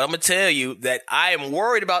now, but I'm going to tell you that I am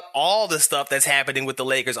worried about all the stuff that's happening with the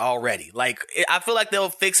Lakers already. Like, I feel like they'll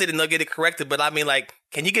fix it and they'll get it corrected, but I mean, like,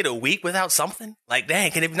 can you get a week without something? Like,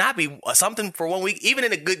 dang, can it not be something for 1 week? Even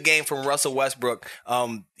in a good game from Russell Westbrook,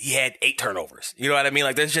 he had 8 turnovers. You know what I mean?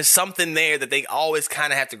 Like, there's just something there that they always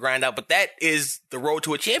kind of have to grind out, but that is the road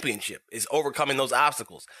to a championship, is overcoming those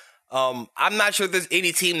obstacles. I'm not sure there's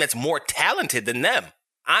any team that's more talented than them,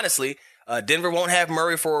 honestly. Denver won't have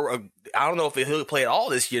Murray I don't know if he'll play at all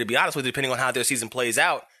this year, to be honest with you, depending on how their season plays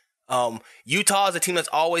out. Utah is a team that's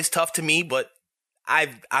always tough to me, but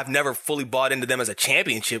I've never fully bought into them as a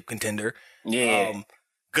championship contender. Yeah.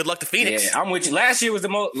 Good luck to Phoenix. Yeah, I'm with you. Last year was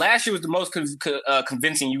the most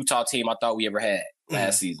convincing Utah team I thought we ever had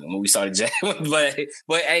last season when we started Jazz.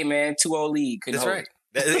 but hey, man, 2-0 lead. That's right.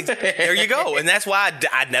 There you go. And that's why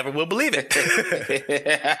I never will believe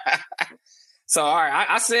it. So, all right,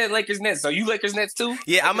 I said Lakers Nets. So, you Lakers Nets too?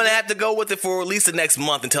 Yeah, I'm going to have to go with it for at least the next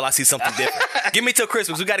month until I see something different. Give me till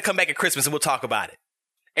Christmas. We got to come back at Christmas and we'll talk about it.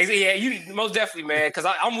 Yeah, you most definitely, man, because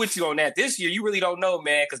I'm with you on that. This year, you really don't know,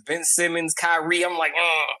 man, because Ben Simmons, Kyrie, I'm like,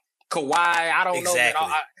 Kawhi, I don't know. Man.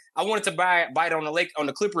 I wanted to bite on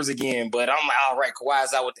the Clippers again, but I'm like, all right,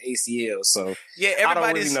 Kawhi's out with the ACL, so yeah, I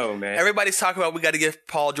don't really know, man. Everybody's talking about we got to give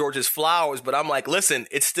Paul George his flowers, but I'm like, listen,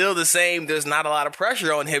 it's still the same. There's not a lot of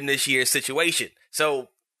pressure on him this year's situation, so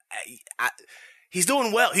he's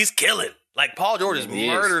doing well. He's killing. Like, Paul George is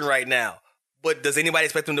murdering right now, but does anybody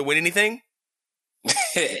expect him to win anything?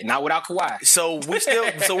 Not without Kawhi. So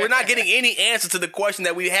we're not getting any answer to the question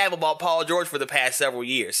that we have about Paul George for the past several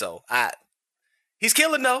years. So he's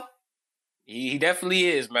killing though. He definitely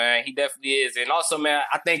is, man. He definitely is. And also, man,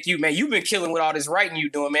 I thank you, man. You've been killing with all this writing you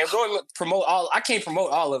doing, man. Go and promote all. I can't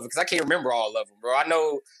promote all of it because I can't remember all of them, bro. I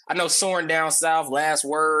know Soaring Down South, Last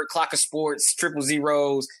Word, Clock of Sports, Triple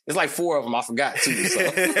Zeros. There's like 4 of them I forgot too. So.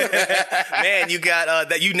 Man, you got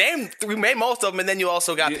that. You named most of them, and then you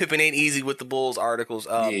also got Pippen Ain't Easy with the Bulls articles.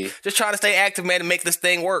 Just trying to stay active, man, and make this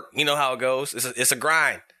thing work. You know how it goes. It's a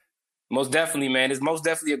grind. Most definitely, man. It's most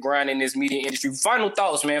definitely a grind in this media industry. Final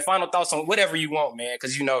thoughts, man. Final thoughts on whatever you want, man.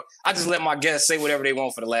 Because, I just let my guests say whatever they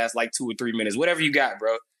want for the last, 2 or 3 minutes. Whatever you got,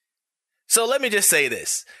 bro. So let me just say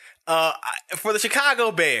this. For the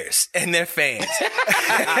Chicago Bears and their fans,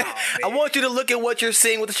 I want you to look at what you're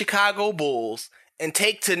seeing with the Chicago Bulls and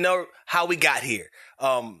take to note how we got here.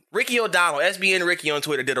 Ricky O'Donnell, SBN Ricky on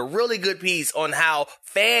Twitter, did a really good piece on how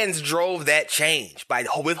fans drove that change by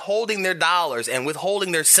withholding their dollars and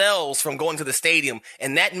withholding their selves from going to the stadium.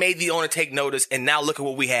 And that made the owner take notice. And now look at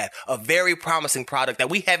what we have. A very promising product that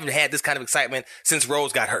we haven't had this kind of excitement since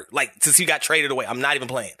Rose got hurt. Like, since he got traded away. I'm not even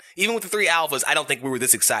playing. Even with the 3 alphas, I don't think we were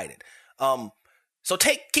this excited. So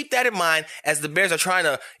keep that in mind as the Bears are trying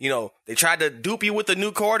to, they tried to dupe you with the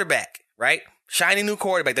new quarterback, right? Shiny new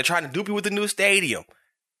quarterback. They're trying to dupe you with the new stadium.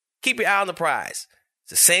 Keep your eye on the prize.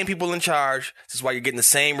 It's the same people in charge. This is why you're getting the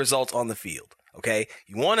same results on the field. Okay?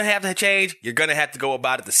 You want to have the change, you're going to have to go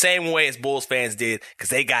about it the same way as Bulls fans did because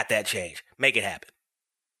they got that change. Make it happen.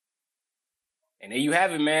 And there you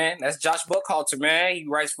have it, man. That's Josh Buckhalter, man. He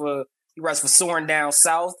writes for Soaring Down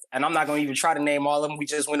South, and I'm not going to even try to name all of them. We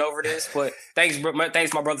just went over this, but thanks,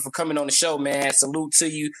 my brother, for coming on the show, man. Salute to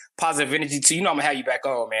you. Positive energy to you. I'm going to have you back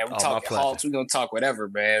on, man. We talk Hawks. We're going to talk whatever,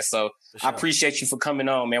 man. So sure. I appreciate you for coming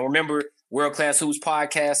on, man. Remember, World Class Hoops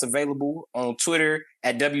Podcast available on Twitter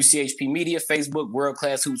at WCHP Media, Facebook, World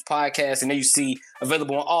Class Hoops Podcast, and then you see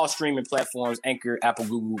available on all streaming platforms, Anchor, Apple,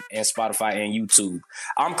 Google, and Spotify, and YouTube.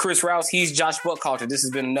 I'm Chris Rouse. He's Josh Buckhalter. This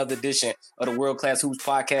has been another edition of the World Class Hoops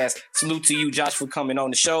Podcast. Salute to you, Josh, for coming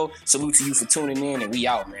on the show. Salute to you for tuning in, and we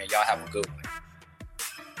out, man. Y'all have a good one.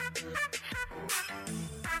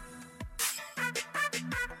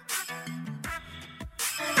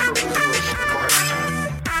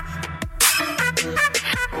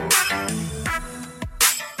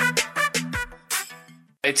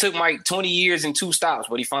 It took Mike 20 years and 2 stops,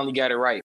 but he finally got it right.